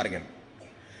கொடுத்திருந்தார்கள்.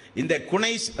 இந்த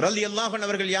குனைஸ் ரலியல்லாஹு அன்ஹு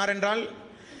அவர்கள் யார் என்றால்,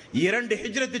 2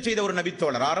 ஹிஜ்ரத் செய்த ஒரு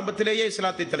நபித்தோழர். ஆரம்பத்திலேயே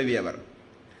இஸ்லாத்தை தழுவியவர்,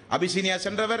 அபிசீனியா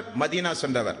சென்றவர், மதீனா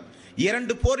சென்றவர்,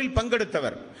 2 போரில்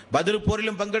பங்கெடுத்தவர். பத்ர்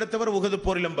போரிலும் பங்கெடுத்தவர், உஹது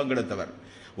போரிலும் பங்கெடுத்தவர்.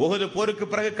 உஹது போருக்கு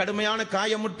பிறகு கடுமையான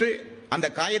காயமுற்று அந்த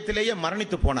காயத்திலேயே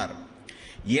மரணித்து போனார்.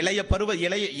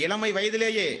 இளமை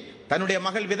வயதிலேயே தன்னுடைய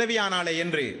மகள் விதவியானாலே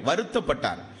என்று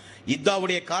வருத்தப்பட்டார்.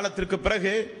 இத்தாவுடைய காலத்திற்கு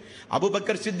பிறகு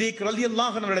அபூபக்கர் சித்திக்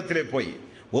ரலியல்லாஹு அன்ஹு இடத்திலே போய்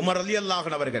உமர் ரலியல்லாஹு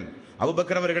அன்ஹு அவர்கள்,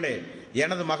 அபூபக்கர் அவர்களே,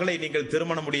 எனது மகளை நீங்கள்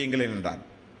திருமணம் முடியுங்கள் என்றார்.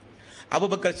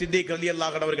 அபூபக்கர் சித்திக்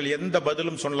ரலியல்லாஹு அன்ஹு அவர்கள் எந்த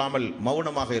பதிலும் சொல்லாமல்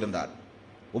மௌனமாக இருந்தார்.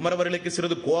 உமர் அவர்களுக்கு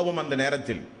சிறிது கோபம். அந்த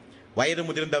நேரத்தில் வயது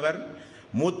முதிர்ந்தவர்,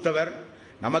 மூத்தவர்,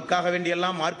 நமக்காக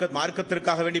வேண்டியெல்லாம்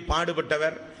மார்க்கத்திற்காக வேண்டி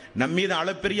பாடுபட்டவர், நம்மீது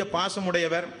அளப்பெரிய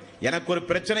பாசமுடையவர். எனக்கு ஒரு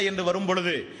பிரச்சனை என்று வரும்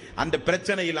பொழுது அந்த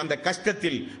பிரச்சனையில், அந்த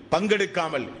கஷ்டத்தில்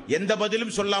பங்கெடுக்காமல் எந்த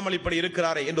பதிலும் சொல்லாமல் இப்படி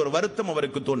இருக்கிறாரே என்ற ஒரு வருத்தம்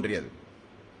அவருக்கு தோன்றியது.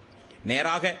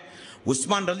 நேராக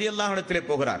உஸ்மான் ரலியல்லாஹு இடத்திலே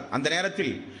போகிறார். அந்த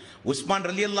நேரத்தில் உஸ்மான்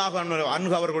ரலியல்லாஹு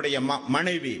அன்ஹு அவர்களுடைய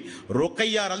மனைவி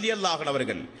ருக்கையா ரலியல்லாஹு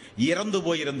அவர்கள் இறந்து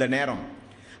போயிருந்த நேரம்,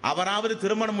 அவராவது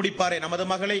திருமணம் முடிப்பாரே நமது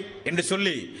மகளை என்று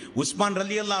சொல்லி உஸ்மான்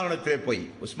ரலியல்லாஹு இடத்திலே போய்,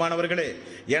 உஸ்மான் அவர்களே,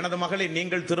 எனது மகளை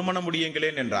நீங்கள் திருமணம்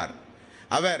முடியுங்களேன் என்றார்.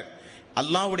 அவர்,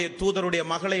 அல்லாஹ்வுடைய தூதருடைய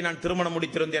மகளை நான் திருமணம்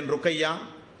முடித்திருந்தேன் ருக்கையா,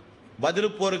 பத்ர்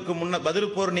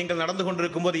போர் நீங்கள் நடந்து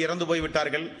கொண்டிருக்கும் போது இறந்து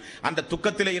போய்விட்டார்கள், அந்த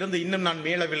துக்கத்திலே இருந்து இன்னும் நான்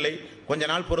மீளவில்லை, கொஞ்ச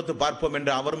நாள் பொறுத்து பார்ப்போம்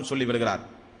என்று அவரும் சொல்லி விடுகிறார்.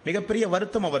 மிகப்பெரிய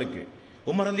வருத்தம் அவருக்கு.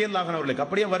 உமர் ரலியல்லாஹு அன்ஹு அவர்களுக்கு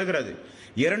அப்படியே வருகிறது.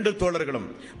 2 தோழர்களும்,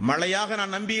 மழையாக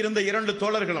நான் நம்பியிருந்த 2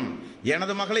 தோழர்களும்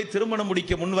எனது மகளை திருமணம்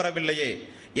முடிக்க முன்வரவில்லையே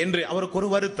என்று அவருக்கு ஒரு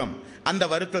வருத்தம். அந்த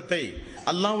வருத்தத்தை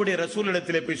அல்லாஹ்வுடைய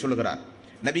ரசூலிடத்திலே போய் சொல்கிறார்.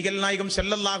 நபிகள் நாயகம்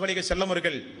ஸல்லல்லாஹு அலைஹி வஸல்லம்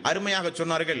அவர்கள் அருமையாக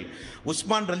சொன்னார்கள்,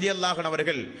 உஸ்மான் ரலியல்லாஹு அன்ஹு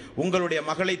அவர்கள் உங்களுடைய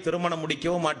மகளை திருமணம்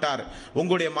முடிக்கவும் மாட்டார்,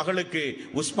 உங்களுடைய மகளுக்கு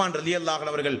உஸ்மான் ரலியல்லாஹு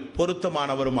அன்ஹு அவர்கள்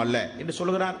பொருத்தமானவரும் அல்ல என்று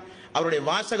சொல்கிறார். அவருடைய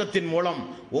வாசகத்தின் மூலம்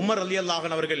உமர் ரலியல்லாஹு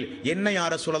அன்ஹு அவர்கள் என்ன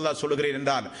யார ரசூலுல்லாஹ் சொல்கிறேன்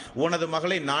என்றால், உனது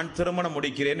மகளை நான் திருமணம்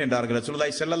முடிக்கிறேன் என்றார்கள்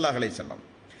ரசூலுல்லாஹி ஸல்லல்லாஹு அலைஹி வஸல்லம்.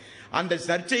 அந்த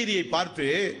நற்செய்தியை பார்த்து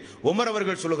உமர்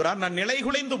அவர்கள் சொல்கிறார், நான்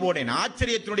நிலைகுலைந்து போனேன்,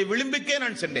 ஆச்சரியத்தினுடைய விளிம்புக்கே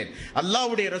நான் சென்றேன்.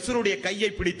 அல்லாஹ்வுடைய ரசூலுடைய கையை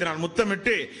பிடித்து நான்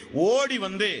முத்தமிட்டு ஓடி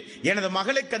வந்து எனது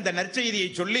மகளுக்கு அந்த நற்செய்தியை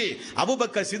சொல்லி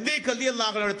அபூபக்கர் சித்தீக்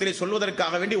ரலியல்லாஹு அன்ஹு இடத்திலே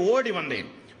சொல்வதற்காக வேண்டி ஓடி வந்தேன்.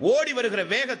 ஓடி வருகிற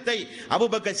வேகத்தை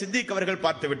அபூபக்கர் சித்திக் அவர்கள்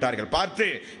பார்த்து விட்டார்கள். பார்த்து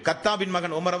கத்தாபின்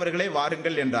மகன் உமர் அவர்களே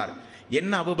வாருங்கள் என்றார்.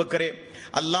 என்ன அபூபக்கரே,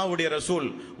 அல்லாஹ்வுடைய ரசூல்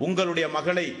உங்களுடைய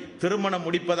மகளை திருமணம்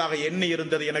முடிப்பதாக எண்ணி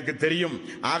இருந்தது எனக்கு தெரியும்,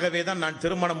 ஆகவேதான் நான்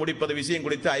திருமணம் முடிப்பது விஷயம்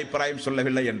குறித்து அபிப்பிராயம்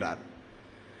சொல்லவில்லை என்றார்.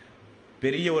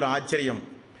 பெரிய ஒரு ஆச்சரியம்.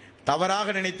 தவறாக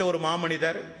நினைத்த ஒரு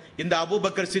மாமனிதர் இந்த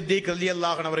அபூபக்கர் சித்திக்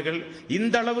ரலியல்லாஹு அன்ஹு அவர்கள்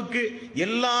இந்த அளவுக்கு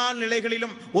எல்லா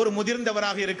நிலைகளிலும் ஒரு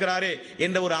முதிர்ந்தவராக இருக்கிறாரே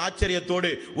என்ற ஒரு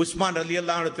ஆச்சரியத்தோடு உஸ்மான்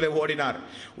ரலியல்லாஹு அன்ஹு இடத்திலே ஓடினார்.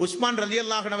 உஸ்மான்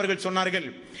ரலியல்லாஹு அன்ஹு அவர்கள் சொன்னார்கள்,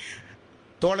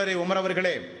 தோழரே உமர்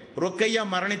அவர்களே, ருக்கையா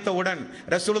மரணித்தவுடன்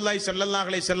ரசூலுல்லாஹி ஸல்லல்லாஹு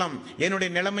அலைஹி வஸல்லம் என்னுடைய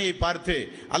நிலைமையை பார்த்து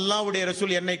அல்லாஹ்வுடைய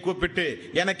ரசூல் என்னை கூப்பிட்டு,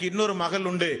 எனக்கு இன்னொரு மகள்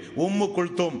உண்டு உம்மு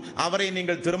குல்தூம், அவரை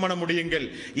நீங்கள் திருமணம் முடியுங்கள்,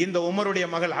 இந்த உமருடைய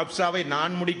மகள் ஹப்சாவை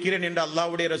நான் முடிக்கிறேன் என்று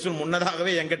அல்லாஹ்வுடைய ரசூல்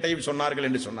முன்னதாகவே எங்கிட்டையும் சொன்னார்கள்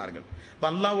என்று சொன்னார்கள்.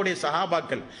 அல்லாஹ்வுடைய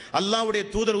சஹாபாக்கள், அல்லாஹ்வுடைய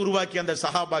தூதர் உருவாக்கிய அந்த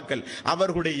சஹாபாக்கள்,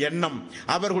 அவர்களுடைய எண்ணம்,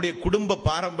 அவர்களுடைய குடும்ப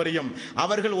பாரம்பரியம்,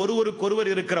 அவர்கள்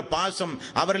ஒருவருக்கொருவர் இருக்கிற பாசம்,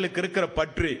 அவர்களுக்கு இருக்கிற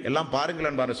பற்று எல்லாம்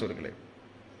பாருங்கள் அன்பான சகோதரர்களே.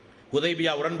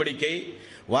 ஹுதைபியா உடன்படிக்கை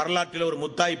வரலாற்றில் ஒரு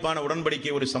முத்தாய்ப்பான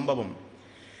உடன்படிக்கை, ஒரு சம்பவம்.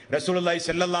 ரசூலுல்லாஹி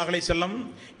ஸல்லல்லாஹு அலைஹி வஸல்லம்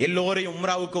எல்லோரையும்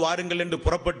உம்ராவுக்கு வாருங்கள் என்று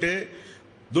புறப்பட்டு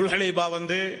துல்ஹலைபா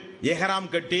வந்து எஹ்ராம்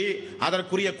கட்டி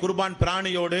அதற்குரிய குர்பான்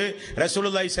பிராணியோடு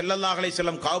ரசூலுல்லாஹி ஸல்லல்லாஹு அலைஹி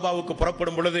வஸல்லம் கஅபாவுக்கு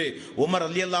புறப்படும் பொழுது உமர்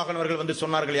ரலியல்லாஹு அன்ஹு அவர்கள் வந்து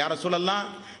சொன்னார்கள், யா ரசூலல்லாஹ்,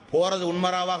 போறது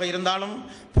உம்ராவாக இருந்தாலும்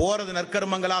போறது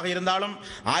நற்கர்மங்களாக இருந்தாலும்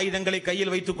ஆயுதங்களை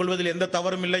கையில் வைத்துக் கொள்வதில் எந்த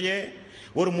தவறும் இல்லையே,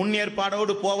 ஒரு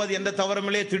முன்னேற்பாடோடு போவது எந்த தவறும்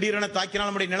இல்லையே, திடீரென தாக்கினால்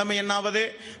நம்முடைய நிலைமை என்னாவது?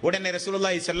 உடனே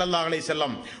ரசூலுல்லாஹி ஸல்லல்லாஹு அலைஹி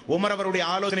வஸல்லம் உமர் அவருடைய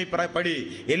ஆலோசனைப்படி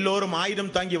எல்லோரும்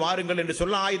ஆயுதம் தாங்கி வாருங்கள் என்று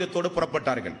சொல்ல ஆயுதத்தோடு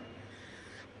புறப்பட்டார்கள்.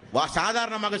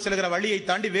 சாதாரணமாக செல்கிற வழியை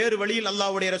தாண்டி வேறு வழியில்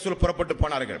அல்லாஹ்வுடைய ரசூல் புறப்பட்டு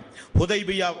போனார்கள்.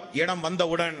 ஹுதைபியா இடம்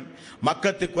வந்தவுடன்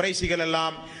மக்கத்து குறைஷிகள்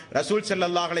எல்லாம் ரசூல்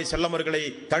ஸல்லல்லாஹு அலைஹி வஸல்லம் அவர்களை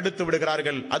தடுத்து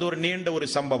விடுகிறார்கள். அது ஒரு நீண்ட ஒரு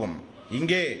சம்பவம்.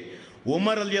 இங்கே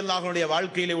உமர் ரலியல்லாஹு அன்ஹுடைய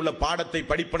வாழ்க்கையிலே உள்ள பாடத்தை,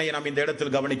 படிப்பினையை நாம் இந்த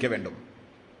இடத்தில் கவனிக்க வேண்டும்.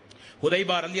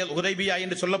 ஹுதைபியா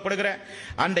என்று சொல்லப்படுகிற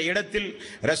அந்த இடத்தில்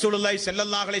ரசூலுல்லாஹி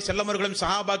ஸல்லல்லாஹு அலைஹி வஸல்லம் அவர்களும்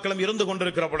சஹாபாக்களும் இருந்து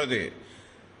கொண்டிருக்கிற பொழுது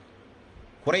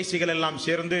குறைஷிகள் எல்லாம்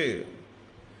சேர்ந்து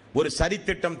ஒரு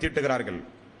சதித்திட்டம் தீட்டுகிறார்கள்.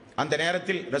 அந்த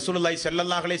நேரத்தில் ரசூலுல்லாஹி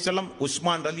ஸல்லல்லாஹு அலைஹி வஸல்லம்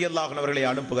உஸ்மான் ரலியல்லாஹு அன்ஹு அவர்களை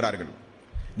அனுப்புகிறார்கள்.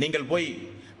 நீங்கள் போய்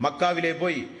மக்காவிலே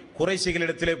போய்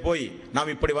குறைஷிகளிடத்திலே போய்,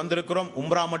 நாம் இப்படி வந்திருக்கிறோம்,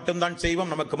 உம்ரா மட்டும்தான்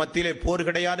செய்வோம், நமக்கு மத்தியிலே போர்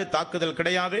கிடையாது, தாக்குதல்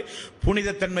கிடையாது,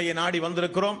 புனிதத்தன்மையை நாடி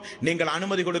வந்திருக்கிறோம், நீங்கள்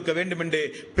அனுமதி கொடுக்க வேண்டும் என்று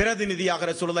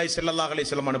பிரதிநிதியாக ரசூலுல்லாஹி ஸல்லல்லாஹு அலைஹி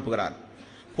வஸல்லம் அனுப்புகிறார்.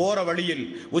 போற வழியில்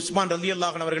உஸ்மான்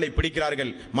ரலியல்லாஹு அன்ஹு அவர்களை பிடிக்கிறார்கள்,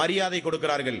 மரியாதை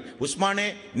கொடுக்கிறார்கள். உஸ்மானே,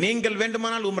 நீங்கள்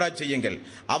வேண்டுமானால் உம்ரா செய்யுங்கள்,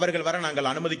 அவர்கள் வர நாங்கள்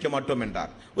அனுமதிக்க மாட்டோம்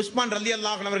என்றார். உஸ்மான்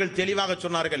ரலியல்லாஹு அன்ஹு அவர்கள் தெளிவாக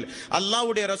சொன்னார்கள்,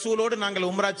 அல்லாஹ்வுடைய ரசூலோடு நாங்கள்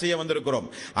உம்ரா செய்ய வந்திருக்கிறோம்,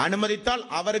 அனுமதித்தால்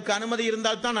அவருக்கு அனுமதி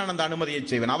இருந்தால் தான் நான் அந்த அனுமதியை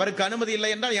செய்வேன், அவருக்கு அனுமதி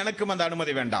இல்லை என்றால் எனக்கும் அந்த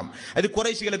அனுமதி வேண்டாம். அது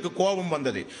குறைஷிகளுக்கு கோபம்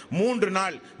வந்தது. 3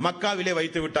 நாள் மக்காவிலே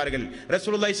வைத்து விட்டார்கள்.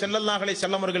 ரசூலுல்லாஹி ஸல்லல்லாஹு அலைஹி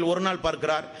வஸல்லம் அவர்கள் ஒரு நாள்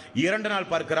பார்க்கிறார், 2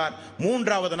 நாள் பார்க்கிறார்,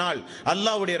 3வது நாள்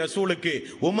அல்லாஹ்வுடைய ரசூலுக்கு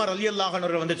உமர் ரலியல்லாஹு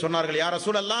அன்ஹு வந்து சொன்னார்கள், யா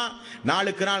ரசூலல்லாஹ்,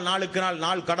 நாளுக்கு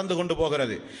நாள் கடந்து கொண்டு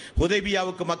போகிறது,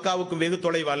 ஹுதைபியாவுக்கு மக்காவுக்கும் வெகு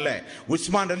தொலைவு அல்ல,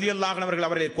 உஸ்மான் ரலியல்லாஹு அன்ஹு அவர்கள்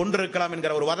அவரை கொன்றிருக்கலாம்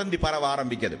என்கிற ஒரு வதந்தி பரவ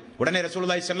ஆரம்பிக்கிறது. உடனே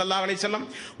ரசூலுல்லாஹி ஸல்லல்லாஹு அலைஹி வஸல்லம்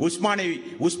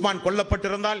உஸ்மான்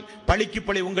கொல்லப்பட்டிருந்தால் பழிக்கு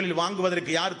பழி உங்களில்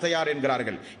வாங்குவதற்கு யார் தயார்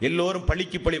என்கிறார்கள். எல்லோரும்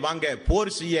பழிக்கு பழி வாங்க,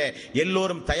 போர் செய்ய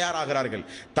எல்லோரும் தயாராகிறார்கள்.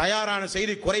 தயாரான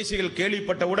செய்தி குறைஷிகள்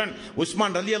கேள்விப்பட்டவுடன்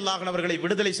உஸ்மான் ரலியல்லாஹு அன்ஹு அவர்களை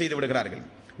விடுதலை செய்து விடுகிறார்கள்.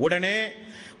 உடனே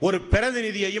ஒரு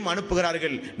பிரதிநிதியையும்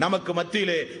அனுப்புகிறார்கள், நமக்கு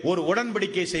மத்தியிலே ஒரு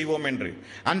உடன்படிக்கை செய்வோம் என்று.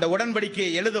 அந்த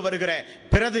உடன்படிக்கையை எழுத வருகிற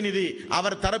பிரதிநிதி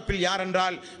அவர் தரப்பில் யார்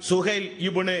என்றால் சுஹைல்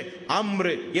இப்னு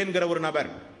அம்ர் என்கிற ஒரு நபர்.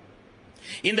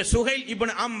 இந்த சுஹைல்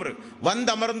இப்னு அம்ர்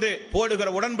வந்து அமர்ந்து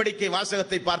போடுகிற உடன்படிக்கை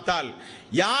வாசகத்தை பார்த்தால்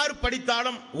யார்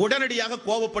படித்தாலும் உடனடியாக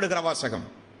கோபப்படுகிற வாசகம்.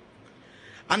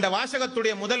 அந்த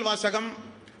வாசகத்துடைய முதல் வாசகம்,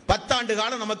 10 ஆண்டு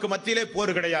காலம் நமக்கு மத்தியிலே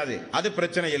போர் கிடையாது, அது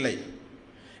பிரச்சனை இல்லை.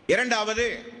 2வது,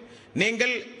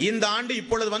 நீங்கள் இந்த ஆண்டு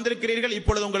இப்பொழுது வந்திருக்கிறீர்கள்,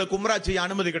 இப்பொழுது உங்களுக்கு உம்ரா செய்ய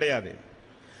அனுமதி கிடையாது.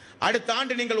 அடுத்த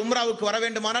ஆண்டு நீங்கள் உம்ராவுக்கு வர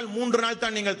வேண்டுமானால் 3 நாள்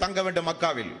தான் நீங்கள் தங்க வேண்டும்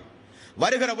மக்காவில்.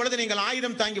 வருகிற பொழுது நீங்கள்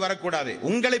ஆயுதம் தாங்கி வரக்கூடாது.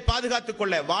 உங்களை பாதுகாத்துக்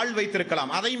கொள்ள வாள்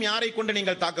வைத்திருக்கலாம், அதையும் யாரை கொண்டு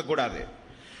நீங்கள் தாக்கக்கூடாது.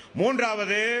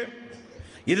 மூன்றாவது,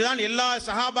 இதுதான் எல்லா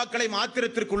சஹாபாக்களையும்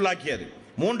ஆத்திரத்திற்கு உள்ளாக்கியது.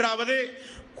 மூன்றாவது,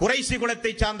 குறைசி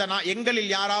குலத்தை சார்ந்த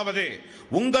எங்களில் யாராவது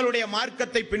உங்களுடைய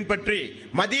மார்க்கத்தை பின்பற்றி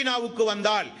மதீனாவுக்கு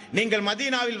வந்தால் நீங்கள்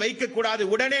மதீனாவில் வைக்கக்கூடாது,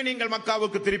 உடனே நீங்கள்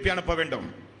மக்காவுக்கு திருப்பி அனுப்ப வேண்டும்.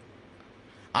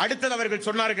 அடுத்தது அவர்கள்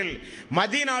சொன்னார்கள்,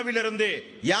 மதீனாவிலிருந்து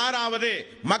யாராவது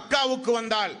மக்காவுக்கு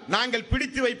வந்தால் நாங்கள்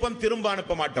பிடித்து வைப்போம், திரும்ப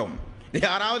அனுப்ப மாட்டோம்.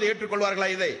 யாராவது ஏற்றுக்கொள்வார்களா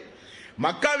இதை?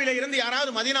 மக்காவில இருந்து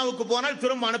யாராவது மதீனாவுக்கு போனால்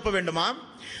திரும்ப அனுப்ப வேண்டுமா?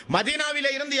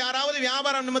 மதீனாவில இருந்து யாராவது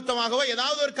வியாபாரம் நிமித்தமாகவோ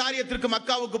ஏதாவது ஒரு காரியத்திற்கு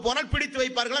மக்காவுக்கு போனால் பிடித்து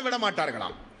வைப்பார்களா, விட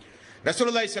மாட்டார்களாம்.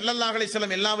 ரசூலுல்லாஹி ஸல்லல்லாஹு அலைஹி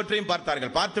வஸல்லம் எல்லாவற்றையும்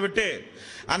பார்த்தார்கள். பார்த்துவிட்டு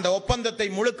அந்த ஒப்பந்தத்தை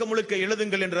முழுக்க முழுக்க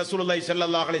எழுதுங்கள் என்று ரசூலுல்லாஹி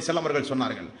ஸல்லல்லாஹு அலைஹி வஸல்லம் அவர்கள்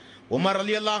சொன்னார்கள். உமர்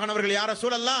ரலியல்லாஹு அன்ஹு அவர்கள், யா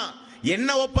ரசூலல்லாஹ், என்ன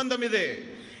ஒப்பந்தம் இது?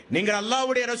 நீங்கள்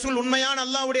அல்லாஹ்வுடைய ரசூல், உண்மையான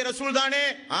அல்லாஹ்வுடைய ரசூல் தானே?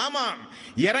 ஆமாம்.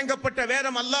 இறங்கப்பட்ட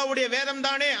வேதம் அல்லாஹ்வுடைய வேதம்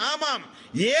தானே? ஆமாம்.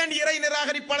 ஏன் இறை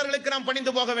நிராகரிப்பாளர்களுக்கு நாம்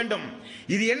பணிந்து போக வேண்டும்?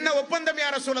 இது என்ன ஒப்பந்தம்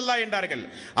யா ரசூலல்லாஹ் என்றார்கள்.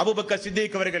 அபூபக்கர்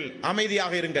சித்திக் அவர்கள்,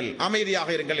 அமைதியாக இருங்கள், அமைதியாக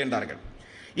இருங்கள் என்றார்கள்.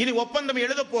 இது ஒப்பந்தம்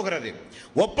எழுத போகிறது.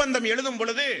 ஒப்பந்தம் எழுதும்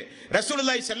பொழுது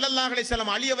ரசூலுல்லாஹி ஸல்லல்லாஹு அலைஹி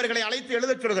வஸல்லம் அலி அவர்களை அழைத்து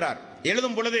எழுதச் சொல்கிறார்.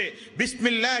 எழுதும் பொழுது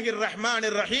பிஸ்மில்லாஹிர்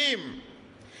ரஹ்மானிர் ரஹீம்,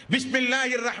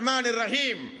 பிஸ்மில்லாஹிர் ரஹ்மானிர்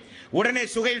ரஹீம். உடனே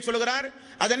சுகைல் சொல்கிறார்,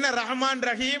 அது என்ன ரஹ்மான்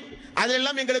ரஹீம்,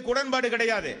 அதெல்லாம் எங்களுக்கு உடன்பாடு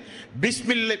கிடையாது.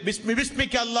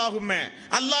 பிஸ்மிக்க அல்லாஹும்ம,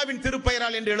 அல்லாஹ்வின்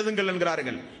திருப்பெயரால் என்று எழுதுங்கள்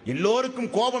என்கிறார்கள். எல்லோருக்கும்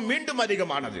கோபம் மீண்டும்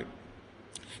அதிகமானது.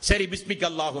 சரி, பிஸ்மிக்க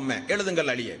அல்லாஹும்ம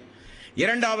எழுதுங்கள் அலியே.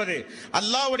 இரண்டாவது,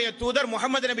 அல்லாஹ்வுடைய தூதர்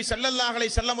முஹம்மது நபி ஸல்லல்லாஹு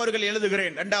அலைஹி வஸல்லம் அவர்கள்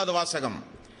எழுதுகிறேன். இரண்டாவது வாசகம்.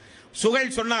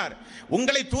 சுகைல் சொன்னார்,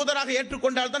 உங்களை தூதராக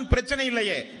ஏற்றுக்கொண்டால் தான் பிரச்சனை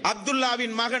இல்லையே,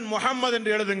 அப்துல்லாவின் மகன் முஹம்மது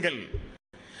என்று எழுதுங்கள்.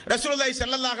 ரசூலுல்லாஹி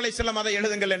ஸல்லல்லாஹு அலைஹி வஸல்லம் அதை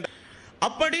எழுதுங்கள் என்று.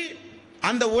 அப்படி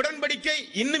அந்த உடன்படிக்கை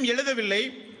இன்னும் எழுதவில்லை.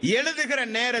 எழுதுகிற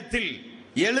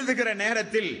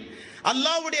நேரத்தில்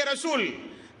அல்லாஹ்வுடைய ரசூல்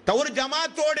ஒரு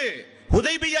ஜமாத்தோடு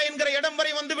ஹுதைபியா என்கிற இடம்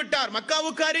வரை வந்து விட்டார்,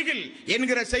 மக்காவுக்கு அருகில்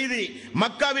என்கிற செய்தி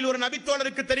மக்காவில் ஒரு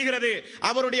நபித்தோழருக்கு தெரிகிறது.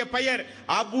 அவருடைய பெயர்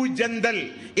அபு ஜந்தல்.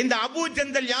 இந்த அபு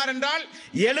ஜந்தல் யார் என்றால்,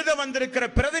 எழுத வந்திருக்கிற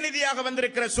பிரதிநிதியாக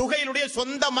வந்திருக்கிற சுகைலுடைய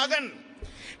சொந்த மகன்.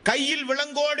 கையில்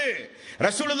விலங்கோடு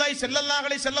ரசூலுல்லாஹி ஸல்லல்லாஹு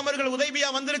அலைஹி வஸல்லம் அவர்கள் ஹுதைபியா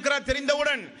வந்திருக்கிறார்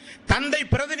தெரிந்தவுடன், தந்தை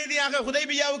பிரதிநிதியாக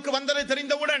ஹுதைபியாவுக்கு வந்தது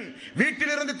தெரிந்தவுடன்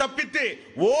வீட்டிலிருந்து தப்பித்து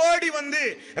ஓடி வந்து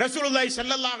ரசூலுல்லாஹி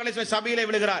ஸல்லல்லாஹு அலைஹி வஸல்லம் சபையிலே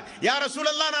விழுகிறார். யா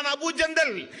ரசூலல்லாஹ், நான் அபூ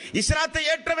ஜந்தல், இஸ்லாத்தை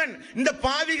ஏற்றவன், இந்த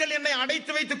பாவிகள் என்னை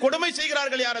அடைத்து வைத்து கொடுமை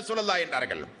செய்கிறார்கள் யா ரசூலல்லாஹ்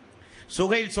என்றார்கள்.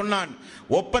 சுகைல் சொன்னான்,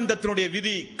 ஒப்பந்தத்தினுடைய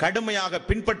விதி கடுமையாக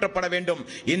பின்பற்றப்பட வேண்டும்.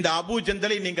 இந்த அபூ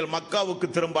ஜந்தலை நீங்கள் மக்காவுக்கு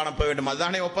திரும்ப அனுப்ப வேண்டும்.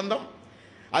 அதுதானே ஒப்பந்தம்,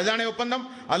 அதுதானே ஒப்பந்தம்.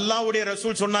 அல்லாஹ்வுடைய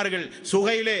ரசூல் சொன்னார்கள்,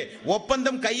 சுகையிலே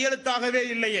ஒப்பந்தம் கையெழுத்தாகவே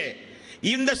இல்லையே,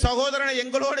 இந்த சகோதரனை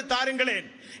எங்களோடு தாருங்களேன்,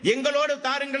 எங்களோடு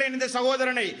தாருங்களேன் இந்த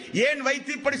சகோதரனை, ஏன்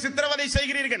வைத்து இப்படி சித்திரவதை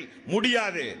செய்கிறீர்கள்?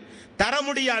 முடியாது, தர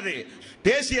முடியாது,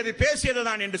 பேசியது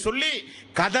தான் என்று சொல்லி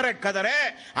கதற கதற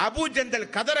அபூ ஜந்தல்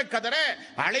கதற கதற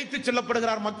அழைத்து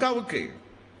செல்லப்படுகிறார் மக்காவுக்கு.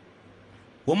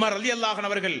 உமர் ரலியல்லாஹு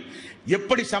அன்ஹு அவர்கள்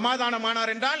எப்படி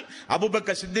சமாதானமானார் என்றால்,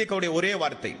 அபூபக்கர் சித்திக்குடைய ஒரே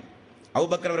வார்த்தை.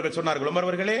 அபூபக்கர் அவர்கள் சொன்னார்கள், உமர்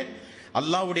அவர்களே,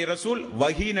 அல்லாஹ்வுடைய ரசூல்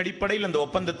வஹீயின் அடிப்படையில் அந்த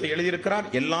ஒப்பந்தத்தை எழுதியிருக்கிறார்,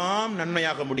 எல்லாம்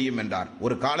நன்மையாக முடியும் என்றார்.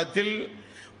 ஒரு காலத்தில்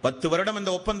 10 வருடம்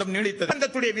அந்த ஒப்பந்தம் நீடித்தது.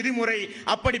 ஒப்பந்தத்துடைய விதிமுறை,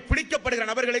 அப்படி பிடிக்கப்படுகிற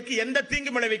நபர்களுக்கு எந்த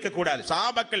தீங்கும் விளைவிக்க கூடாது.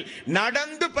 சஹாபாக்கள்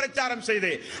நடந்து பிரச்சாரம்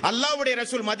செய்து அல்லாஹ்வுடைய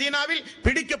ரசூல் மதீனாவில்,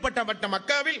 பிடிக்கப்பட்ட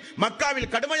மக்காவில்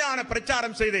கடுமையான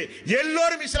பிரச்சாரம் செய்து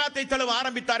எல்லோரும் இஸ்லாத்தை தழுவ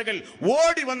ஆரம்பித்தார்கள்.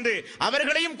 ஓடி வந்து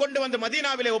அவர்களையும் கொண்டு வந்து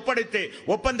மதீனாவிலே ஒப்படைத்து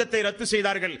ஒப்பந்தத்தை ரத்து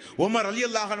செய்தார்கள். உமர்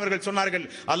ரலியல்லாஹு அன்ஹு அவர்கள் சொன்னார்கள்,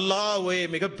 அல்லாஹ்வே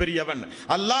மிகப்பெரியவன்,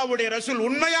 அல்லாஹ்வுடைய ரசூல்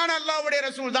உண்மையான அல்லாஹ்வுடைய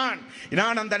ரசூல் தான்,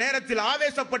 நான் அந்த நேரத்தில்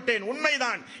ஆவேசப்பட்டேன்,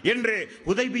 உண்மைதான் என்று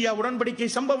ஹுதைபியா உடன்படிக்கை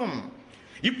சம்பவம்.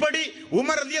 இப்படி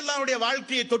உமர் ரலியல்லாஹுடைய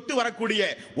வாழ்க்கையை தொட்டு வரக்கூடிய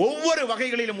ஒவ்வொரு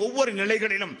வகைகளிலும் ஒவ்வொரு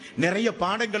நிலைகளிலும் நிறைய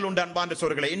பாடங்கள் உண்டு. அன்பார்ந்த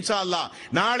சகோதரர்களே, இன்ஷா அல்லாஹ்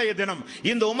நாளைய தினம்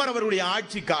இந்த உமர் அவருடைய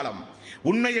ஆட்சி காலம்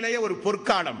உண்மையிலேயே ஒரு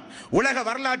பொற்காலம். உலக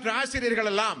வரலாற்று ஆசிரியர்கள்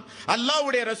எல்லாம்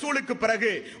அல்லாஹ்வுடைய ரசூலுக்கு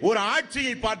பிறகு ஒரு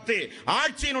ஆட்சியை பார்த்து,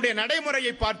 ஆட்சியினுடைய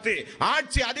நடைமுறையை பார்த்து,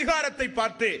 ஆட்சி அதிகாரத்தை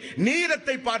பார்த்து,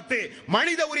 நீதத்தை பார்த்து,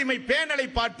 மனித உரிமை பேணலை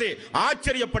பார்த்து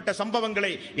ஆச்சரியப்பட்ட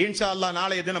சம்பவங்களை இன்ஷா அல்லாஹ்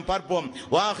நாளைய தினம் பார்ப்போம்.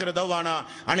 வாஹிரு தவானா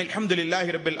அனில்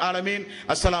ஹம்துலில்லாஹி ரப்பில் ஆலமீன்.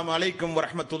 அஸ்ஸலாமு அலைக்கும்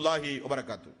வரஹ்மத்துல்லாஹி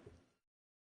வபரகாத்துஹு.